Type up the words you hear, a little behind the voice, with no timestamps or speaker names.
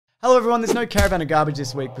Hello everyone, there's no Caravan of Garbage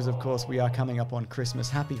this week because of course we are coming up on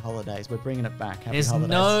Christmas. Happy holidays, we're bringing it back. Happy There's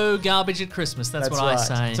holidays. no garbage at Christmas, that's what I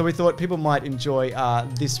say. So we thought people might enjoy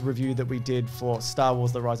this review that we did for Star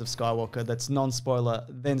Wars The Rise of Skywalker. That's non-spoiler,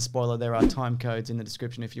 then spoiler. There are time codes in the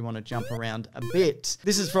description if you want to jump around a bit.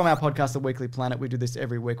 This is from our podcast, The Weekly Planet. We do this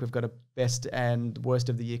every week. We've got a best and worst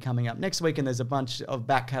of the year coming up next week, and there's a bunch of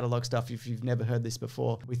back catalogue stuff if you've never heard this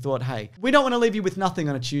before. We thought, hey, we don't want to leave you with nothing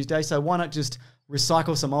on a Tuesday, so why not just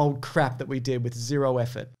recycle some old crap that we did with zero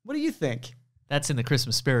effort. What do you think? That's in the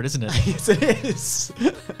Christmas spirit, isn't it? Yes, it is.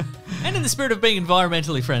 And in the spirit of being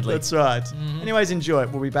environmentally friendly. That's right. Anyways, enjoy it.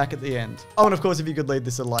 We'll be back at the end. Oh, and of course, if you could leave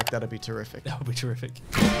this a like, that'd be terrific. That would be terrific.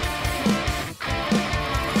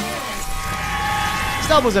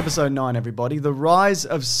 Star Wars Episode 9, everybody. The Rise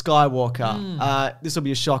of Skywalker. This will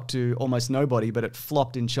be a shock to almost nobody, but it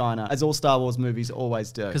flopped in China, as all Star Wars movies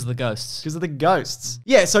always do. Because of the ghosts. Because of the ghosts.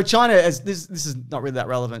 Yeah, so China, as this is not really that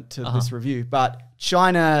relevant to this review, but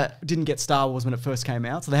China didn't get Star Wars when it first came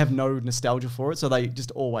out, so they have no nostalgia for it, so they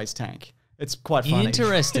just always tank. It's quite funny.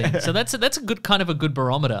 Interesting. Yeah. So that's a good kind of a good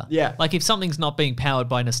barometer. Yeah. Like if something's not being powered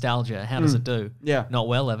by nostalgia, how does it do? Yeah. Not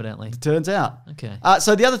well, evidently. It turns out. Okay.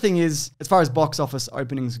 So the other thing is, as far as box office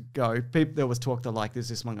openings go, there was talk that like, is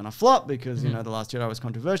this one going to flop? Because, you know, The Last Jedi was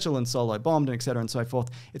controversial and Solo bombed and et cetera and so forth.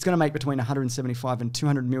 It's going to make between 175 and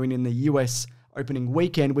 200 million in the US opening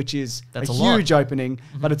weekend, which is a huge opening,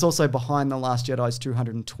 but it's also behind The Last Jedi's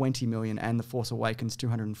 220 million and The Force Awakens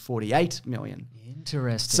 248 million.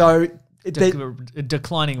 Interesting. So a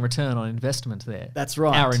declining return on investment there. That's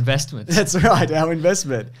right. Our investment. That's right, our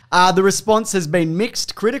investment. The response has been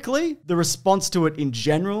mixed critically. The response to it in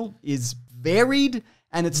general is varied,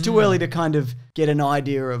 and it's too early to kind of get an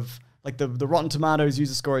idea of, like, the Rotten Tomatoes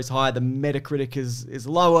user score is high, the Metacritic is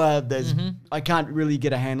lower. There's I can't really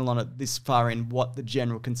get a handle on it this far in what the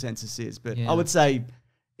general consensus is, but I would say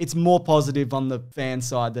it's more positive on the fan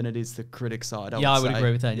side than it is the critic side. I would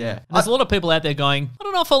agree with that. Yeah. There's a lot of people out there going, I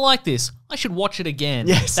don't know if I like this. I should watch it again.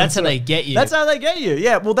 Yes, that's how they get you. That's how they get you.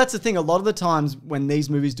 Yeah. Well, that's the thing. A lot of the times when these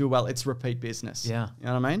movies do well, it's repeat business. Yeah. You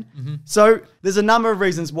know what I mean? So there's a number of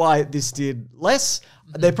reasons why this did less.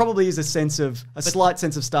 There probably is a slight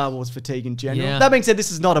sense of Star Wars fatigue in general. Yeah. That being said, this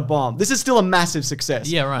is not a bomb. This is still a massive success.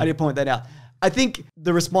 Yeah, right. I did point that out. I think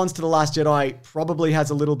the response to The Last Jedi probably has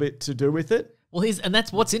a little bit to do with it. Well, and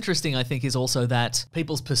that's what's interesting, I think, is also that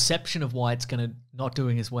people's perception of why it's going to not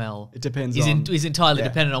doing as well. It depends is entirely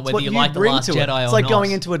dependent on whether you like The Last Jedi or not. It's like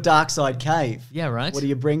going into a dark side cave. Yeah, right. What do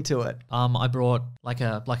you bring to it? I brought like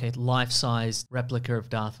a life-sized replica of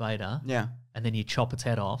Darth Vader. Yeah. And then you chop its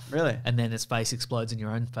head off. Really? And then its face explodes and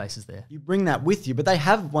your own face is there. You bring that with you, but they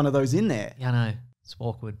have one of those in there. Yeah, I know. It's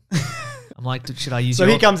awkward. I'm like, should I use So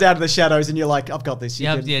he comes out of the shadows and you're like, I've got this.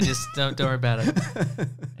 Yeah, just don't worry about it.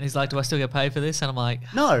 And he's like, do I still get paid for this? And I'm like,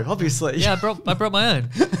 no, obviously. Yeah, I brought my own.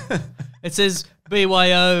 It says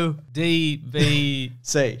BYODVC.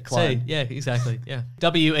 Clone. Yeah, exactly. Yeah.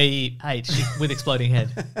 WEH with exploding head.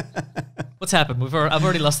 What's happened? I've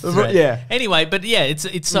already lost the thread. Yeah. Anyway, but yeah, it's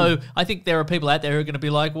so I think there are people out there who are going to be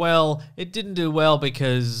like, well, it didn't do well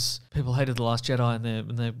because people hated The Last Jedi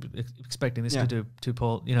and they're expecting this to do too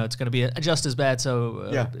poor. You know, it's going to be just as bad,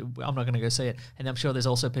 so I'm not going to go see it. And I'm sure there's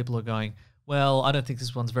also people who are going, well, I don't think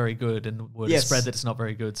this one's very good, and word is spread that it's not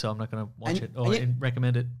very good, so I'm not going to watch it or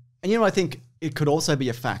recommend it. And you know, I think it could also be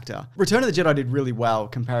a factor. Return of the Jedi did really well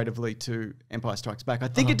comparatively to Empire Strikes Back. I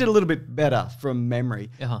think it did a little bit better from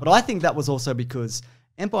memory. But I think that was also because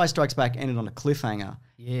Empire Strikes Back ended on a cliffhanger.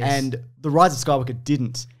 Yes. And The Rise of Skywalker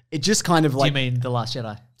didn't. It just kind of like... Do you mean The Last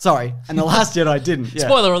Jedi? Sorry. And The Last Jedi didn't. Yeah.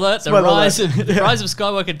 Spoiler alert. The Rise of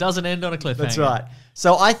Skywalker doesn't end on a cliffhanger. That's right.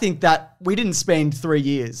 So I think that we didn't spend 3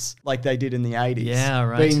 years like they did in the 80s. Yeah,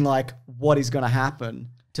 right. Being like, what is going to happen?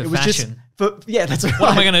 To fashion. Yeah, that's right.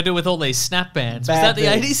 What am I going to do with all these snap bands? Was that the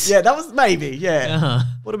 80s? Yeah, that was maybe, yeah.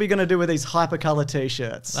 What are we going to do with these hypercolor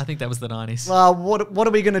t-shirts? I think that was the 90s. Well, what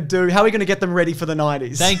are we going to do? How are we going to get them ready for the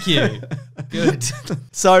 90s? Thank you. Good.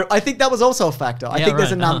 So I think that was also a factor. I think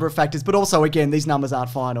there's a number of factors, but also, again, these numbers aren't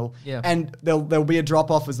final. Yeah. And there'll be a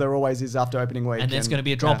drop-off, as there always is after opening week. And there's going to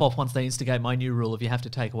be a drop-off once they instigate my new rule of you have to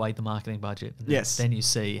take away the marketing budget. Yes. Then you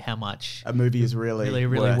see how much a movie is really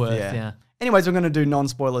worth. Yeah. Anyways, we're going to do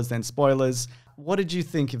non-spoilers, then spoilers. What did you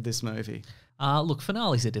think of this movie? Look,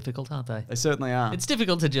 finales are difficult, aren't they? They certainly are. It's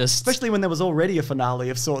difficult to just... Especially when there was already a finale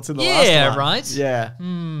of sorts in the last one. Yeah, right? Yeah.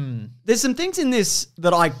 There's some things in this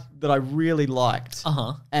that I really liked.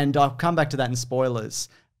 And I'll come back to that in spoilers.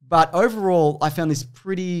 But overall, I found this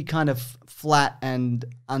pretty kind of flat and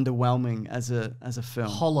underwhelming as a film.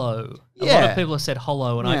 Hollow. A lot of people have said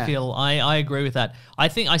hollow, and I feel I agree with that. I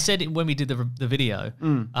think I said it when we did the video.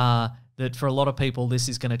 that for a lot of people, this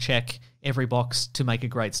is going to check every box to make a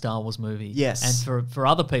great Star Wars movie. Yes. And for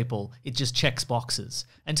other people, it just checks boxes.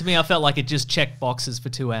 And to me, I felt like it just checked boxes for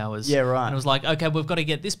 2 hours. Yeah, right. And it was like, okay, we've got to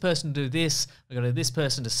get this person to do this. We've got to get this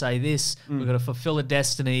person to say this. We've got to fulfill a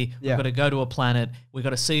destiny. Yeah. We've got to go to a planet. We've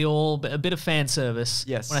got to see a bit of fan service.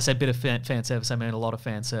 Yes. When I say bit of fan service, I mean a lot of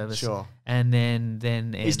fan service. Sure. And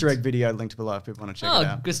then Easter egg video linked below if people want to check it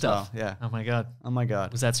out. Oh, good stuff. Well, yeah. Oh my God. Oh my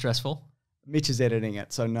God. Was that stressful? Mitch is editing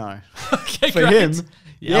it, so no. Okay, For great. him,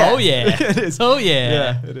 Oh yeah. it is. Oh yeah.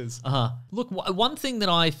 Yeah, it is. Look, one thing that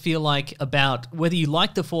I feel like about whether you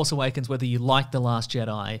like The Force Awakens, whether you like The Last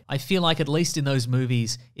Jedi, I feel like at least in those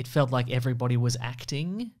movies, it felt like everybody was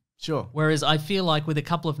acting. Sure. Whereas I feel like with a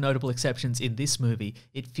couple of notable exceptions in this movie,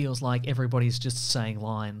 it feels like everybody's just saying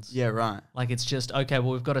lines. Yeah, right. Like it's just, okay,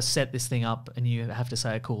 well, we've got to set this thing up and you have to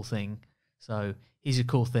say a cool thing. So here's your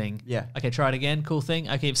cool thing. Yeah. Okay, try it again. Cool thing.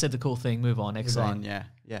 Okay, you've said the cool thing. Move on. Next scene. Yeah.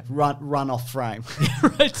 Run off frame.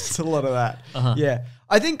 Right. It's a lot of that. Yeah.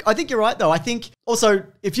 I think you're right though. I think also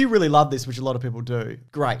if you really love this, which a lot of people do,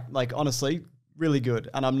 great. Like honestly, really good.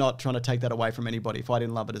 And I'm not trying to take that away from anybody if I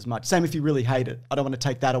didn't love it as much. Same if you really hate it. I don't want to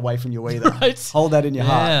take that away from you either. Right. Hold that in your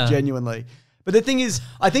heart, genuinely. But the thing is,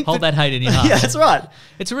 I think... Hold that hate in your heart. Yeah, that's right.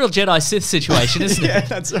 It's a real Jedi-Sith situation, isn't it? Yeah,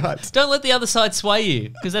 that's right. Don't let the other side sway you,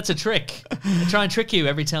 because that's a trick. They try and trick you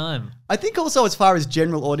every time. I think also as far as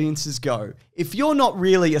general audiences go, if you're not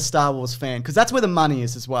really a Star Wars fan, because that's where the money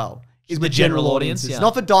is as well, is The with general general audience, audiences. yeah.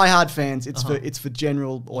 Not for diehard fans, it's for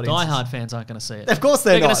general audiences. Die Hard fans aren't going to see it. Of course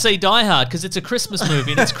they're going not. to see Die Hard because it's a Christmas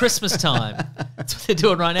movie and it's Christmas time. That's what they're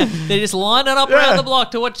doing right now. They're just lining up around the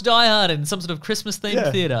block to watch Die Hard in some sort of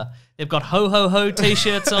Christmas-themed theatre. They've got ho-ho-ho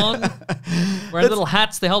T-shirts on, wearing little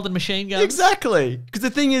hats, they're holding machine guns. Exactly. Because the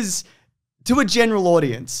thing is, to a general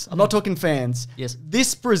audience, I'm not talking fans, Yes.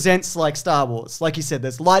 this presents like Star Wars. Like you said,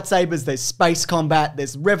 there's lightsabers, there's space combat,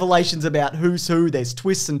 there's revelations about who's who, there's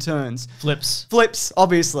twists and turns. Flips,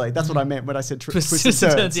 obviously. That's what I meant when I said twists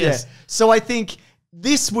and turns. Yes. Yeah. So I think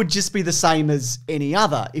this would just be the same as any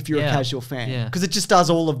other if you're a Yeah. casual fan. Yeah. Because it just does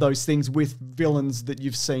all of those things with villains that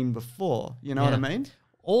you've seen before. You know what I mean?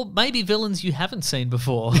 Or maybe villains you haven't seen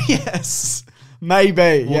before. Yes.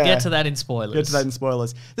 Maybe. We'll get to that in spoilers. Get to that in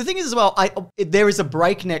spoilers. The thing is as well, there is a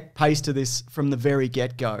breakneck pace to this from the very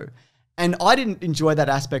get-go. And I didn't enjoy that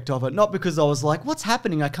aspect of it, not because I was like, what's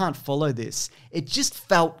happening? I can't follow this. It just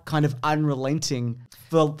felt kind of unrelenting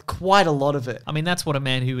for quite a lot of it. I mean, that's what a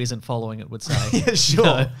man who isn't following it would say. Yeah, sure.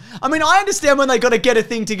 No. I mean, I understand when they got to get a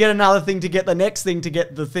thing to get another thing to get the next thing to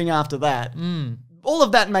get the thing after that. All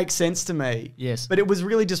of that makes sense to me. Yes. But it was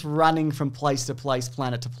really just running from place to place,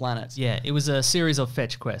 planet to planet. Yeah, it was a series of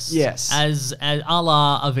fetch quests. Yes. As a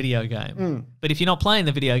la a video game. But if you're not playing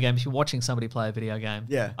the video game, if you're watching somebody play a video game,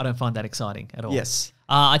 I don't find that exciting at all. Yes.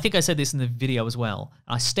 I think I said this in the video as well.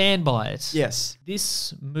 I stand by it. Yes.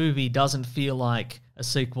 This movie doesn't feel like a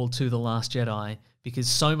sequel to The Last Jedi because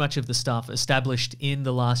so much of the stuff established in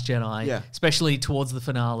The Last Jedi, especially towards the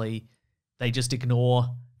finale, they just ignore.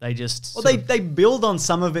 They just... Well, they build on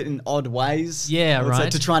some of it in odd ways. Yeah, Let's say,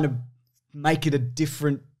 right. to try to make it a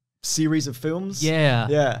different series of films. Yeah.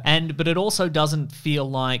 Yeah. But it also doesn't feel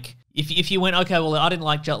like... If you went, okay, well, I didn't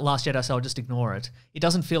like Last Jedi, so I'll just ignore it. It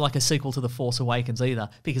doesn't feel like a sequel to The Force Awakens either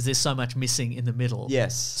because there's so much missing in the middle.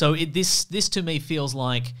 Yes. So this to me feels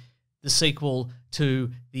like the sequel to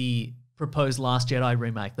the proposed Last Jedi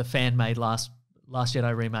remake, the fan-made Last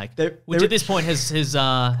Jedi remake, which at this point has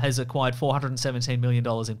acquired $417 million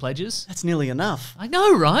in pledges. That's nearly enough. I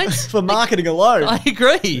know, right? For marketing alone. I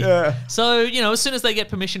agree. Yeah. So, as soon as they get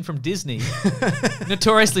permission from Disney,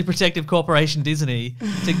 notoriously protective corporation Disney,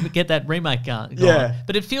 to get that remake going. Yeah.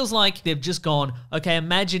 But it feels like they've just gone, okay,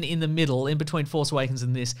 imagine in the middle, in between Force Awakens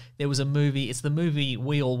and this, there was a movie, it's the movie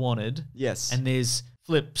we all wanted. Yes. And there's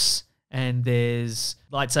flips and there's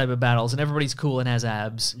lightsaber battles and everybody's cool and has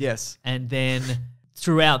abs. Yes. And then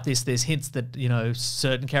throughout this, there's hints that,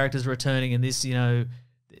 certain characters are returning and this,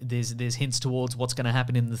 there's hints towards what's going to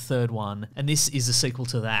happen in the third one. And this is a sequel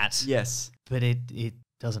to that. Yes. But it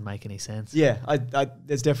doesn't make any sense. Yeah,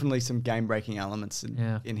 there's definitely some game-breaking elements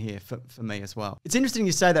in here for me as well. It's interesting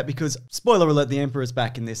you say that because, spoiler alert, the Emperor's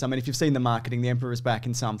back in this. I mean, if you've seen the marketing, the Emperor's back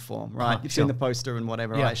in some form, right? You've seen the poster and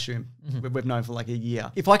whatever, I assume. We've known for like a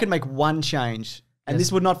year. If I could make one change... And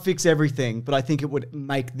this would not fix everything, but I think it would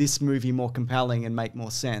make this movie more compelling and make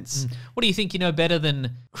more sense. What do you think you know better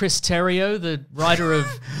than Chris Terrio, the writer of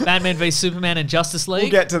Batman v Superman and Justice League?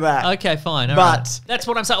 We'll get to that. Okay, fine. All right. That's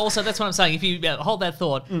what I'm saying. Also, that's what I'm saying. If you hold that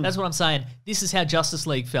thought, that's what I'm saying. This is how Justice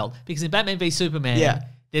League felt. Because in Batman v Superman,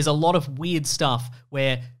 there's a lot of weird stuff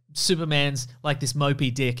where Superman's like this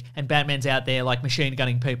mopey dick and Batman's out there like machine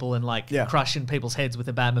gunning people and like crushing people's heads with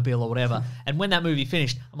a Batmobile or whatever. And when that movie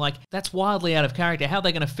finished, I'm like, that's wildly out of character. How are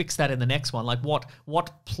they going to fix that in the next one? Like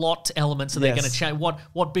what plot elements are they going to change?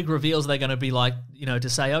 What big reveals are they going to be like, you know, to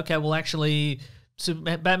say, okay, well actually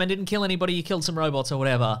Batman didn't kill anybody, he killed some robots or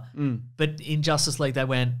whatever. But in Justice League they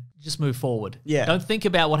went, just move forward. Yeah. Don't think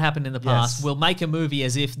about what happened in the past. Yes. We'll make a movie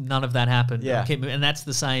as if none of that happened. Yeah. And that's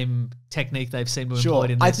the same technique they've seen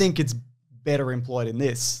employed in this. I think it's better employed in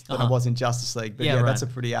this than it was in Justice League. But yeah, that's a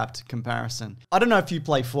pretty apt comparison. I don't know if you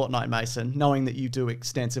play Fortnite, Mason, knowing that you do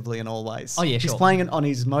extensively and always. Oh, yeah, He's playing it on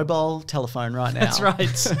his mobile telephone right now. That's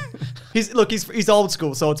right. He's old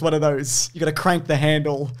school, so it's one of those, you got to crank the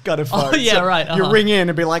handle kind of phone. Oh, yeah, so right. You ring in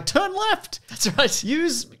and be like, turn left. That's right.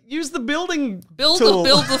 Use the building build tool.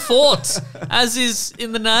 the fort, as is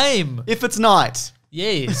in the name. If it's night.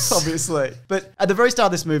 Yes. Obviously. But at the very start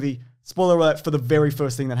of this movie, spoiler alert for the very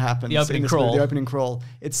first thing that happens. The opening crawl. Movie, the opening crawl.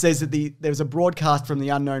 It says that there's a broadcast from the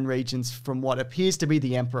unknown regions from what appears to be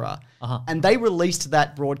the Emperor. And they released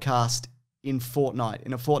that broadcast in Fortnite,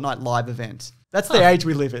 in a Fortnite live event. That's the age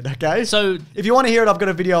we live in, okay? So if you want to hear it, I've got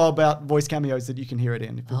a video about voice cameos that you can hear it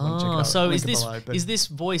in. If you want to check it out. So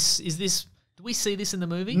do we see this in the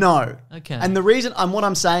movie? No. Okay. And the reason, what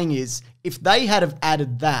I'm saying is, if they had have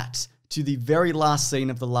added that to the very last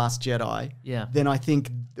scene of The Last Jedi, then I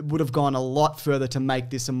think it would have gone a lot further to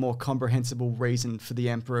make this a more comprehensible reason for the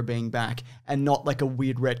Emperor being back and not like a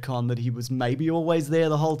weird retcon that he was maybe always there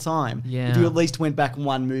the whole time. Yeah. If you at least went back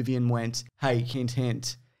one movie and went, hey, hint,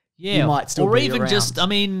 hint, he might still or be even around. just, I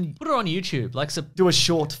mean, put it on YouTube. Like, do a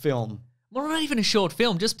short film. Well, not even a short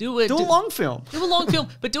film. Just do it. Do a long film. Do a long film,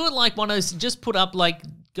 but do it like one of those. Just put up like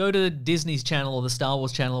go to Disney's channel or the Star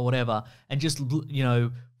Wars channel or whatever, and just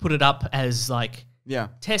put it up as like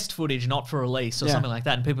test footage, not for release or something like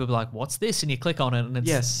that. And people will be like, "What's this?" And you click on it, and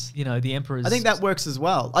it's the Emperor's. I think that works as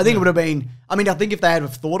well. I think it would have been. I mean, I think if they had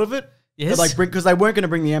have thought of it. Yes. Because they weren't going to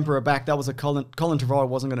bring the Emperor back. That was Colin Trevorrow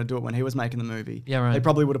wasn't going to do it when he was making the movie. Yeah, right. They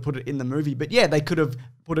probably would have put it in the movie. But yeah, they could have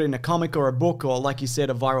put it in a comic or a book or, like you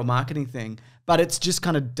said, a viral marketing thing. But it's just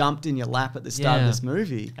kind of dumped in your lap at the start of this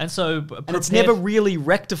movie. And so... And it's never really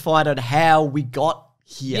rectified at how we got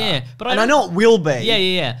here. Yeah, but I know it will be.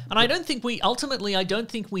 Yeah. And I don't think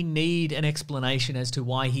we need an explanation as to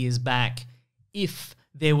why he is back if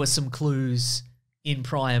there were some clues in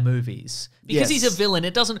prior movies. Because he's a villain.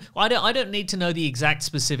 It doesn't... I don't need to know the exact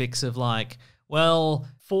specifics of like, well,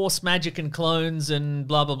 Force, magic, and clones and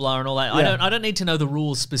blah, blah, blah and all that. I don't need to know the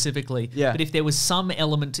rules specifically. Yeah. But if there was some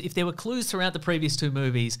element... If there were clues throughout the previous two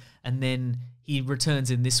movies and then he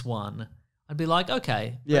returns in this one, I'd be like,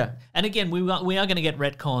 okay. Yeah. And again, we are going to get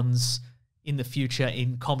retcons in the future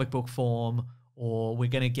in comic book form, or we're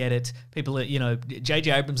going to get it. People,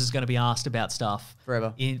 J.J. Abrams is going to be asked about stuff.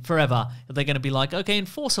 Forever. They're going to be like, okay, in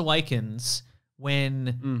Force Awakens,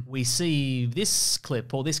 when we see this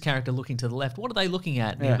clip or this character looking to the left, what are they looking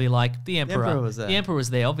at? And he'll be like, the Emperor. The Emperor was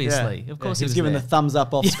there. Obviously. Yeah. Of course he was giving there. the thumbs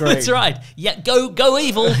up off screen. That's right. Yeah, go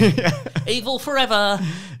evil. Evil forever.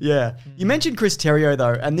 Yeah. You mentioned Chris Terrio,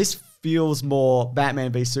 though, and this feels more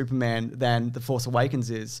Batman v Superman than The Force Awakens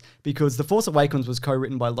is, because The Force Awakens was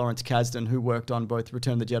co-written by Lawrence Kasdan, who worked on both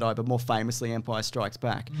Return of the Jedi, but more famously Empire Strikes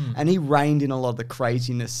Back. And he reined in a lot of the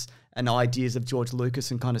craziness and ideas of George Lucas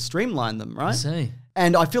and kind of streamlined them, right? I see.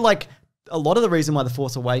 And I feel like a lot of the reason why The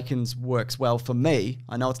Force Awakens works well for me,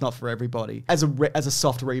 I know it's not for everybody, as a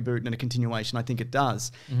soft reboot and a continuation, I think it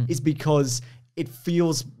does, is because it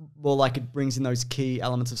feels more like it brings in those key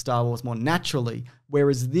elements of Star Wars more naturally,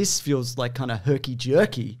 whereas this feels like kind of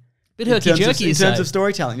herky-jerky. Bit herky-jerky, in terms of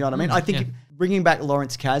storytelling, you know what I mean? I think bringing back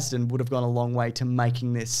Lawrence Kasdan would have gone a long way to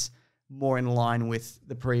making this more in line with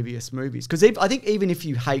the previous movies. Because I think even if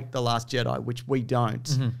you hate The Last Jedi, which we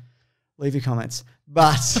don't, leave your comments,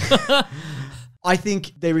 but I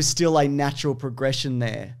think there is still a natural progression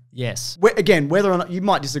there. Yes. Again, whether or not, you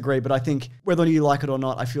might disagree, but I think whether you like it or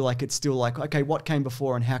not, I feel like it's still like, okay, what came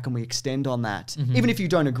before and how can we extend on that? Even if you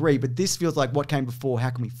don't agree, but this feels like what came before, how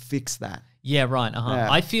can we fix that? Yeah, right.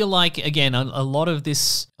 Yeah. I feel like, again, a lot of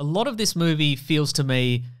this movie feels to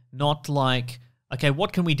me not like, okay,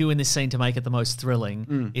 what can we do in this scene to make it the most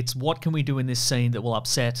thrilling? It's what can we do in this scene that will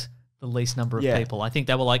upset the least number of people. I think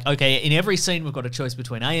they were like, okay, in every scene we've got a choice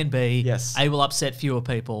between A and B. Yes. A will upset fewer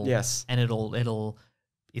people. Yes. And it'll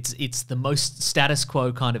it's the most status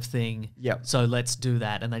quo kind of thing. Yep. So let's do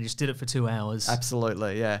that. And they just did it for 2 hours.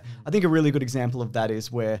 Absolutely, yeah. I think a really good example of that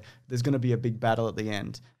is where there's going to be a big battle at the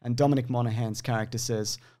end, and Dominic Monaghan's character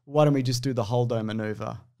says, why don't we just do the holdo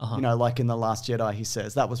maneuver? You know, like in The Last Jedi, he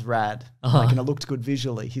says, that was rad. Like, and it looked good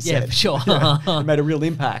visually, he said. Yeah, for sure. It made a real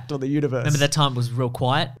impact on the universe. Remember that time it was real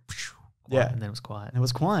quiet? Yeah. And then it was quiet. It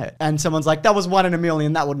was quiet. And someone's like, that was 1 in a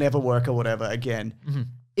million, that would never work or whatever again.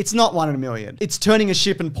 It's not 1 in a million. It's turning a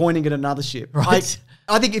ship and pointing at another ship. Right.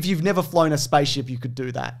 I think if you've never flown a spaceship, you could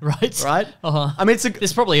do that. Right. Right? I mean,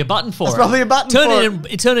 there's probably a button for it. There's probably a button turn for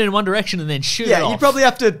it. Turn it in one direction and then shoot it off. Yeah, you'd probably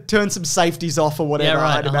have to turn some safeties off or whatever, Yeah,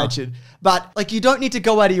 right, I'd imagine. But like, you don't need to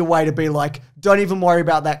go out of your way to be like, don't even worry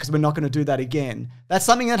about that because we're not going to do that again. That's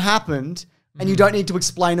something that happened, and you don't need to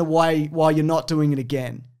explain away why you're not doing it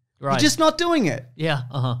again. Right. You're just not doing it. Yeah.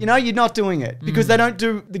 You know, you're not doing it because they don't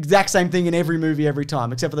do the exact same thing in every movie every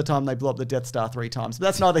time, except for the time they blow up the Death Star 3 times. But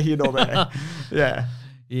that's neither here nor there. Yeah.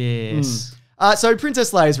 Yes. So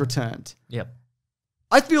Princess Leia's returned. Yep.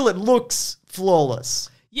 I feel it looks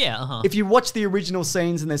flawless. Yeah. If you watch the original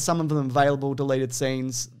scenes, and there's some of them available, deleted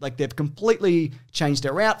scenes, like they've completely changed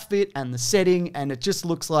her outfit and the setting, and it just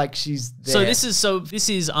looks like she's there. So this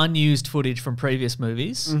is unused footage from previous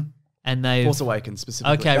movies. And they've Force Awakens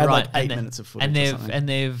specifically. Okay, They had right. like 8 minutes of footage. And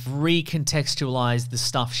they've recontextualized the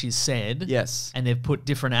stuff she's said. Yes. And they've put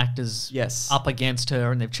different actors up against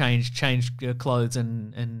her, and they've changed clothes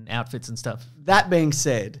and outfits and stuff. That being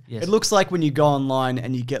said, Yes. it looks like when you go online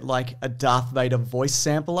and you get like a Darth Vader voice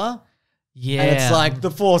sampler. Yeah. And it's like, the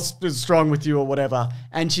Force is strong with you or whatever.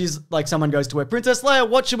 And she's like, someone goes to her, Princess Leia,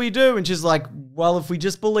 what should we do? And she's like, well, if we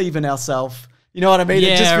just believe in ourselves. You know what I mean?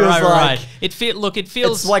 Yeah, it just feels like... right. It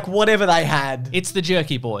feels... It's like whatever they had. It's the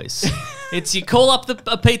Jerky Boys. It's you call up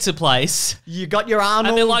a pizza place. You got your Arnold.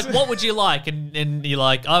 And they're like, what would you like? And you're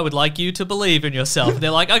like, I would like you to believe in yourself. And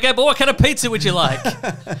they're like, okay, but what kind of pizza would you like?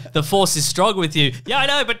 The Force is strong with you. Yeah, I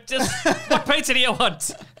know, but just what pizza do you want?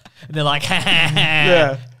 And they're like,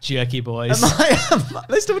 yeah. Jerky Boys. Are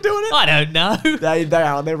they still doing it? I don't know. They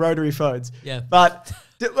are. They're rotary phones. Yeah. But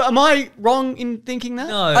am I wrong in thinking that?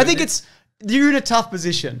 No. I think you're in a tough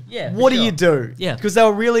position. Yeah, What for do you sure. do? Yeah. Because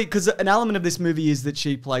an element of this movie is that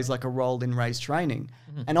she plays like a role in Rey's training.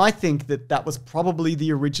 And I think that was probably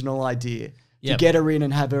the original idea. To Yep. get her in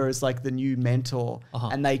and have her as like the new mentor.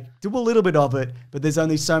 And they do a little bit of it, but there's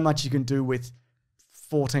only so much you can do with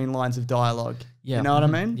 14 lines of dialogue. Yeah. You know what I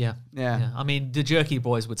mean? Yeah. I mean, the Jerky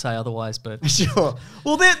Boys would say otherwise, but Sure.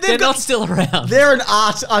 Well, they're not still around. They're an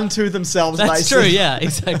art unto themselves, That's basically. true, yeah,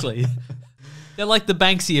 exactly. They're like the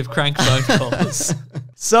Banksy of crank phone calls.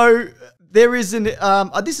 So there is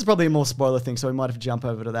this is probably a more spoiler thing, so we might have to jump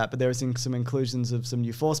over to that, but there is some inclusions of some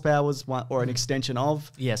new Force powers or an extension of.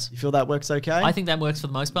 Yes. You feel that works okay? I think that works for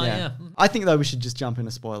the most part, yeah. I think, though, we should just jump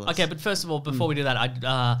into spoilers. Okay, but first of all, before we do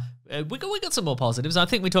that, we got some more positives. I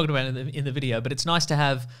think we talked about it in the video, but it's nice to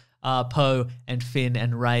have Poe and Finn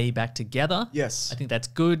and Rey back together. Yes. I think that's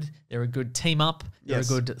good. They're a good team up. They're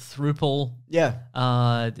Yes. a good throuple. Yeah.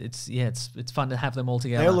 It's fun to have them all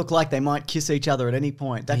together. They all look like they might kiss each other at any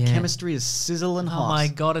point. That chemistry is sizzling hot. Oh my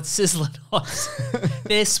god, it's sizzling hot.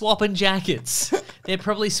 They're swapping jackets. They're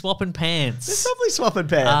probably swapping pants. They're probably swapping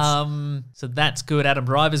pants. So that's good. Adam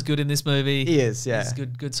Driver's good in this movie. He is, yeah. He's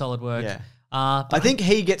good solid work. Yeah. But I think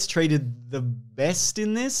he gets treated the best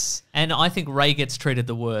in this. And I think Rey gets treated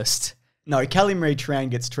the worst. No, Kelly Marie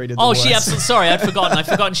Tran gets treated the Oh, worst. she absolutely. Sorry, I'd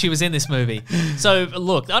forgotten she was in this movie. So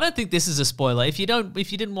look, I don't think this is a spoiler. If you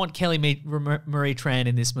didn't want Kelly Marie Tran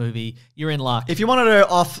in this movie, you're in luck. If you wanted her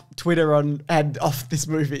off Twitter and off this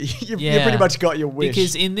movie, you pretty much got your wish.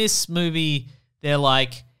 Because in this movie, they're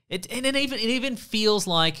like it even feels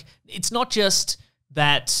like it's not just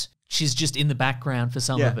that she's just in the background for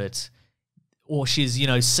some of it, or she's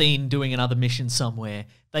seen doing another mission somewhere.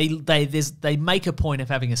 They make a point of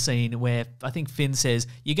having a scene where I think Finn says,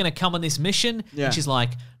 "You're going to come on this mission," and she's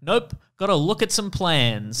like, "Nope, got to look at some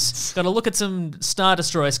plans, got to look at some Star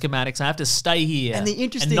Destroyer schematics. I have to stay here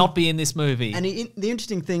and not be in this movie." And the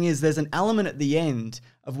interesting thing is, there's an element at the end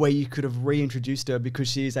of where you could have reintroduced her because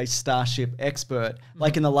she is a starship expert.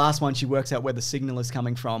 Like in the last one, she works out where the signal is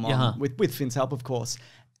coming from, with Finn's help, of course.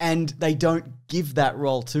 And they don't give that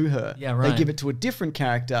role to her. Yeah, right. They give it to a different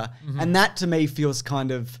character. And that to me feels kind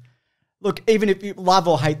of... Look, even if you love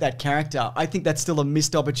or hate that character, I think that's still a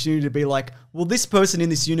missed opportunity to be like, well, this person in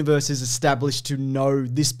this universe is established to know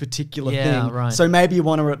this particular thing. Right. So maybe you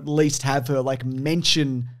want to at least have her like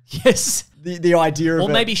mention the idea of it. Or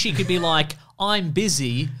maybe she could be like, I'm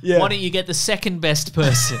busy. Why don't you get the second best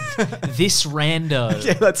person? This rando.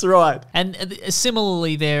 Yeah, that's right. And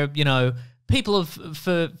similarly, they're, people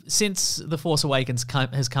have since The Force Awakens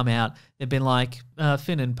has come out, they've been like,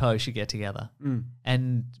 Finn and Poe should get together,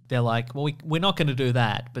 and they're like, well, we're not going to do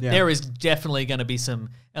that, but there is definitely going to be some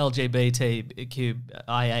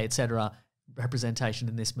LGBTQIA, etc. representation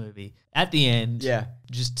in this movie. At the end,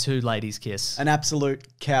 just two ladies kiss. An absolute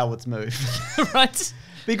coward's move. Right?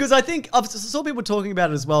 Because I think I saw people talking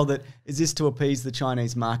about it as well, that is this to appease the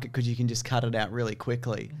Chinese market because you can just cut it out really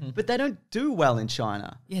quickly. But they don't do well in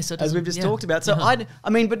China. Yeah, so as we've just talked about. So I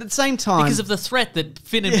mean, but at the same time, because of the threat that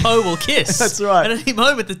Finn and Poe will kiss. That's right. At any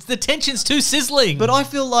moment, the tension's too sizzling. But I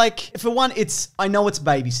feel like, for one, I know it's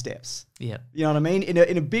baby steps. Yeah. You know what I mean?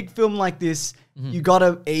 In a big film like this, you got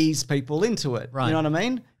to ease people into it. Right. You know what I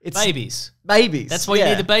mean? It's babies. Babies. That's why you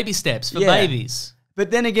need the baby steps for babies. But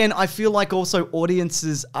then again, I feel like also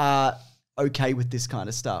audiences are okay with this kind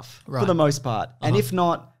of stuff for the most part. And if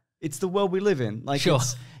not, it's the world we live in. Like,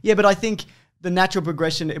 but I think the natural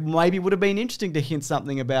progression, it maybe would have been interesting to hint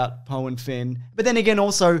something about Poe and Finn. But then again,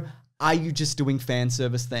 also, are you just doing fan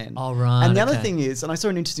service then? Oh, right. And the other thing is, and I saw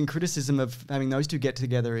an interesting criticism of having those two get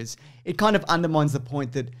together, is it kind of undermines the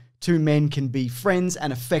point that two men can be friends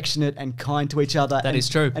and affectionate and kind to each other. That is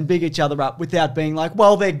true. And big each other up without being like,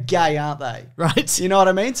 well, they're gay, aren't they? Right. You know what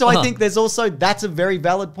I mean? So I think there's also, that's a very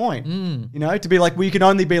valid point. You know, to be like, well, you can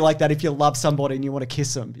only be like that if you love somebody and you want to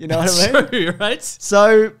kiss them. You know what I mean? That's true, right?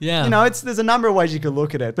 So, you know, there's a number of ways you could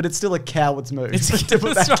look at it, but it's still a coward's move.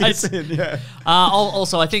 That's right. In,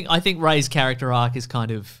 also, I think Rey's character arc is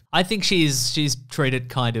kind of, I think she's treated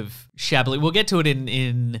kind of shabbily. We'll get to it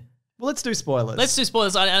in well, let's do spoilers. Let's do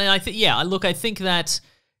spoilers. I think that,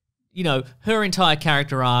 you know, her entire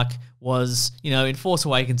character arc was, you know, in Force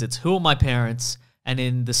Awakens, it's who are my parents, and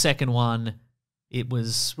in the second one, it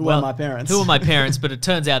was who are my parents? Who are my parents? But it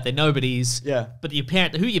turns out they're nobodies. Yeah. But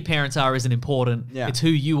who your parents are isn't important. Yeah. It's who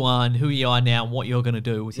you are and who you are now and what you're going to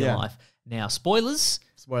do with your life. Now, spoilers.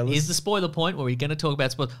 Here's the spoiler point where we're going to talk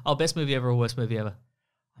about spoilers. Oh, best movie ever or worst movie ever?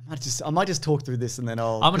 I might just talk through this and then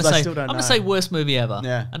I'm gonna say worst movie ever.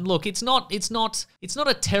 Yeah. And look, it's not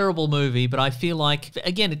a terrible movie, but I feel like,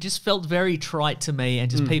 again, it just felt very trite to me, and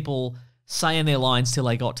just people saying their lines till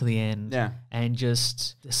they got to the end. Yeah. And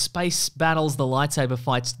just the space battles, the lightsaber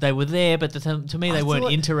fights, they were there, but to me they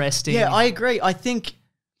weren't interesting. Yeah, I agree. I think,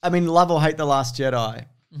 I mean, love or hate The Last Jedi.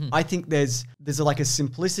 I think there's like a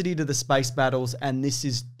simplicity to the space battles, and this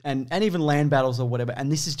is and even land battles or whatever,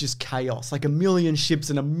 and this is just chaos. Like a million ships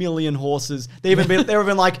and a million horses. They're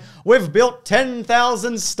even like, we've built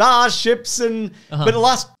 10,000 starships, and but The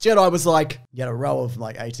Last Jedi was like, you had a row of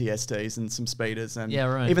like AT-STs and some speeders, and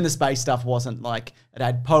even the space stuff wasn't like, it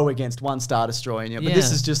had Poe against one Star Destroyer, but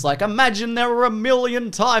this is just like, imagine there were a million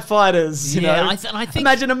TIE fighters, you know? I think,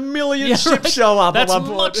 imagine a million ships show up. That's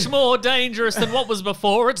much more dangerous than what was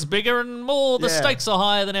before. It's bigger and more, the stakes are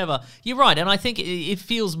higher than ever. You're right, and I think it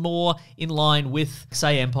feels more in line with,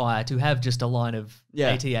 say, Empire, to have just a line of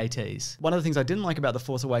AT-ATs. One of the things I didn't like about The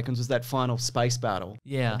Force Awakens was that final space battle.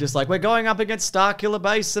 Yeah. Just like, we're going up against Starkiller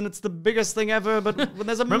Base and it's the biggest thing ever, but when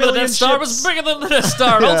there's a Remember million the Death Star ships. was bigger than the Death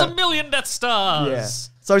Star. It was a million Death Stars. Yeah.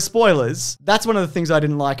 So spoilers, that's one of the things I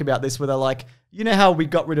didn't like about this, where they're like, you know how we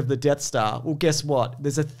got rid of the Death Star? Well, guess what?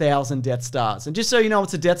 There's 1,000 Death Stars. And just so you know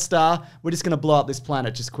it's a Death Star, we're just going to blow up this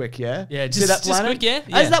planet just quick, yeah? Yeah, See that planet? Quick, yeah.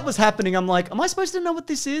 As that was happening, I'm like, am I supposed to know what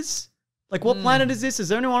this is? Like, what planet is this? Is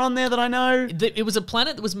there anyone on there that I know? It was a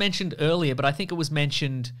planet that was mentioned earlier, but I think it was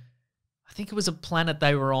a planet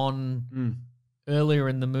they were on earlier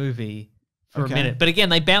in the movie for a minute. But again,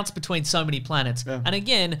 they bounce between so many planets. Yeah. And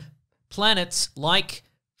again, planets like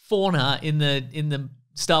fauna in the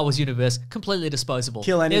Star Wars universe, completely disposable.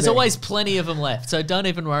 Kill anything. There's always plenty of them left, so don't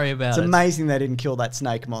even worry about it. It's amazing they didn't kill that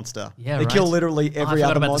snake monster. Yeah, they kill literally every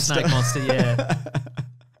other monster. I forgot about the snake monster, yeah.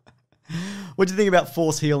 What do you think about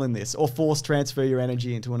force heal in this, or force transfer your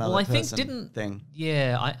energy into another thing?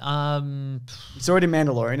 Yeah, it's already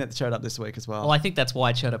Mandalorian. It showed up this week as well. Well, I think that's why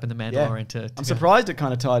it showed up in the Mandalorian. Yeah. I'm surprised it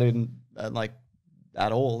kind of tied in like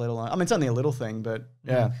at all. Let alone, I mean, it's only a little thing, but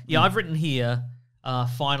yeah. Yeah, I've written here.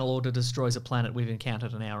 Final Order destroys a planet we've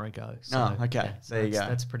encountered an hour ago. So, okay. Yeah, there you go.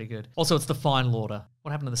 That's pretty good. Also, it's the Final Order.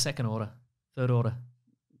 What happened to the Second Order? Third Order?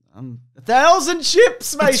 1,000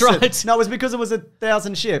 ships, Mason. That's right. No, it was because it was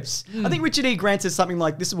 1,000 ships. I think Richard E. Grant says something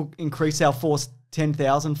like, this will increase our force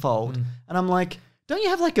 10,000 fold. And I'm like, don't you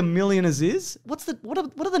have like 1,000,000 as is? What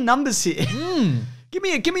are the numbers here?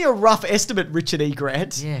 Give me a rough estimate, Richard E.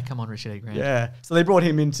 Grant. Yeah, come on, Richard E. Grant. Yeah. So they brought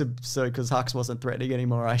him in because Hux wasn't threatening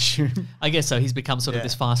anymore, I assume. I guess so. He's become sort of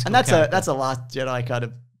this fast. And that's a Last Jedi kind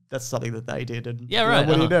of that's something that they did. And Yeah, right.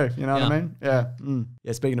 What do you do? You know what I mean? Yeah.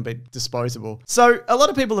 Yeah, speaking of being disposable. So a lot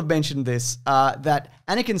of people have mentioned this, that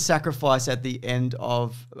Anakin's sacrifice at the end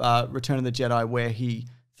of Return of the Jedi, where he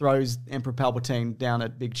throws Emperor Palpatine down a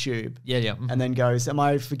big tube. Yeah. And then goes, am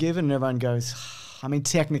I forgiven? And everyone goes, I mean,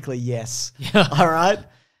 technically, yes. Yeah. All right.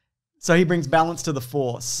 So he brings balance to the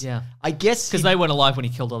Force. Yeah. I guess because they weren't alive when he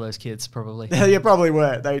killed all those kids, probably. Yeah, probably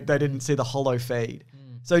were. They didn't see the holo feed.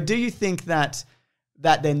 So do you think that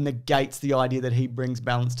then negates the idea that he brings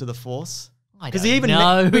balance to the Force? Because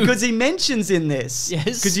because he mentions in this.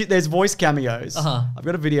 Yes. Because there's voice cameos. I've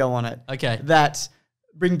got a video on it. Okay. That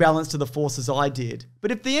bring balance to the Force as I did.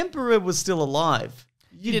 But if the Emperor was still alive,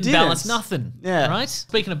 you didn't balance nothing. Yeah. Right?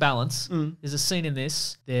 Speaking of balance, there's a scene in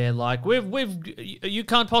this. They're like, you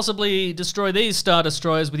can't possibly destroy these Star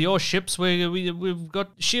Destroyers with your ships. We've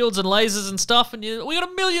got shields and lasers and stuff, and we got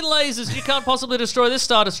 1 million lasers. You can't possibly destroy this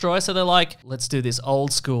Star Destroyer. So they're like, let's do this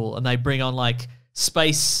old school. And they bring on like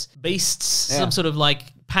space beasts, some sort of like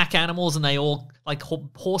pack animals, and they all like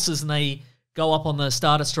horses, and they go up on the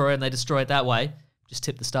Star Destroyer and they destroy it that way. Just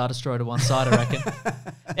tip the Star Destroyer to one side, I reckon.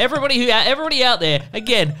 Everybody out there,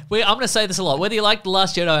 again, I'm going to say this a lot, whether you like The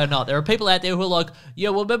Last Jedi or not, there are people out there who are like, yeah,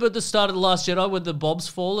 well, remember at the start of The Last Jedi when the bombs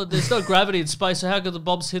fall and there's no gravity in space, so how could the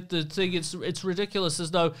bombs hit the thing? It's ridiculous.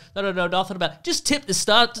 There's nothing about it. Just tip the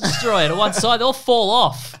Star Destroyer to one side, they'll fall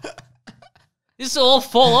off. This will all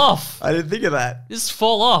fall off. I didn't think of that. Just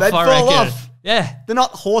fall off, They'd I fall reckon. off. Yeah. They're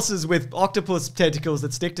not horses with octopus tentacles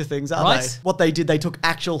that stick to things, are they? What they did, they took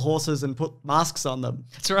actual horses and put masks on them.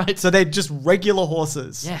 That's right. So they're just regular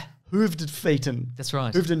horses. Yeah. Hooved and feeten. That's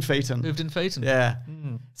right. Hooved and feeten. Hooved and feeten. Yeah.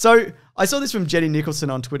 So I saw this from Jenny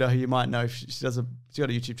Nicholson on Twitter, who you might know. She's got a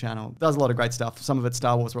YouTube channel. Does a lot of great stuff. Some of it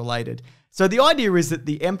Star Wars related. So the idea is that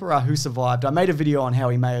the Emperor who survived, I made a video on how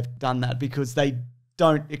he may have done that because they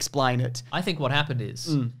don't explain it. I think what happened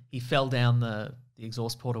is he fell down the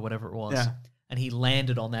exhaust port or whatever it was. Yeah. And he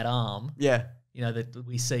landed on that arm. Yeah. You know, that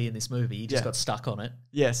we see in this movie. He just got stuck on it.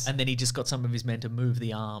 Yes. And then he just got some of his men to move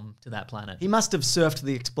the arm to that planet. He must have surfed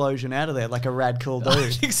the explosion out of there like a rad cool dude. I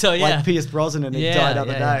think so, yeah. Like Pierce Brosnan and he died the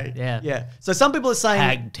other day. Yeah. So some people are saying...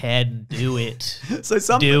 Hag Ted, do it.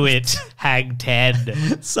 Do it, Hag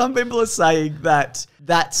Ted. Some people are saying that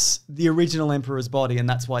that's the original Emperor's body and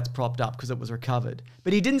that's why it's propped up because it was recovered.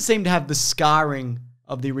 But he didn't seem to have the scarring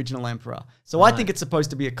of the original Emperor. So I think it's supposed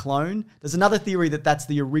to be a clone. There's another theory that that's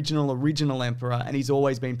the original Emperor and he's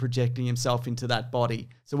always been projecting himself into that body.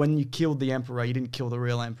 So when you killed the Emperor, you didn't kill the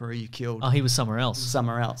real Emperor, you killed... Oh, he was somewhere else.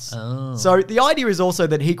 Somewhere else. Oh. So the idea is also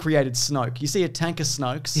that he created Snoke. You see a tank of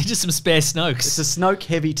Snokes. Yeah, just some spare Snokes. It's a Snoke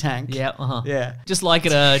heavy tank. Yeah, Yeah. Just like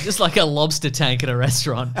a lobster tank at a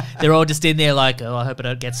restaurant. They're all just in there like, oh, I hope I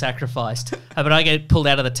don't get sacrificed. I hope I don't get pulled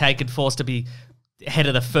out of the tank and forced to be head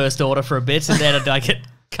of the First Order for a bit, and then I get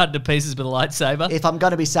cut into pieces with a lightsaber. If I'm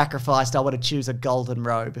going to be sacrificed, I want to choose a golden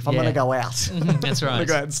robe. If I'm going to go out. That's right. I'm going to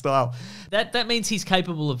go out in style. That means he's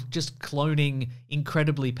capable of just cloning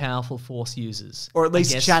incredibly powerful Force users. Or at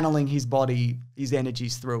least channeling his body, his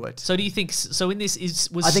energies through it. So do you think, so in this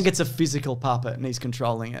I think it's a physical puppet and he's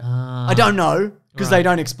controlling it. I don't know, because they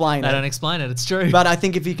don't explain it. They don't explain it, it's true. But I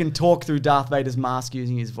think if he can talk through Darth Vader's mask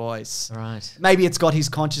using his voice. Right. Maybe it's got his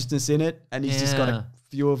consciousness in it and he's just got a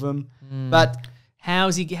few of them. But...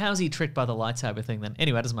 How's he tricked by the lightsaber thing then?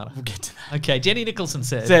 Anyway, it doesn't matter. We'll get to that. Okay, Jenny Nicholson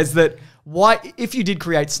says that if you did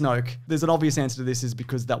create Snoke, there's an obvious answer to this is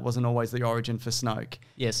because that wasn't always the origin for Snoke.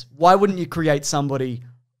 Yes. Why wouldn't you create somebody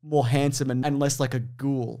more handsome and less like a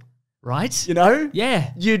ghoul? Right? You know?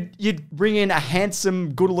 Yeah. You'd bring in a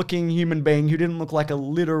handsome, good-looking human being who didn't look like a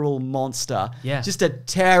literal monster. Yeah. Just a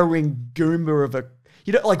towering goomba of a...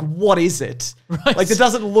 You know, like, what is it? Right. Like, it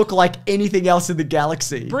doesn't look like anything else in the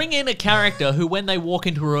galaxy. Bring in a character who, when they walk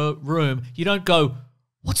into a room, you don't go,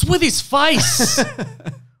 what's with his face?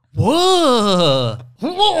 Whoa.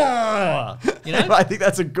 Whoa. You know? I think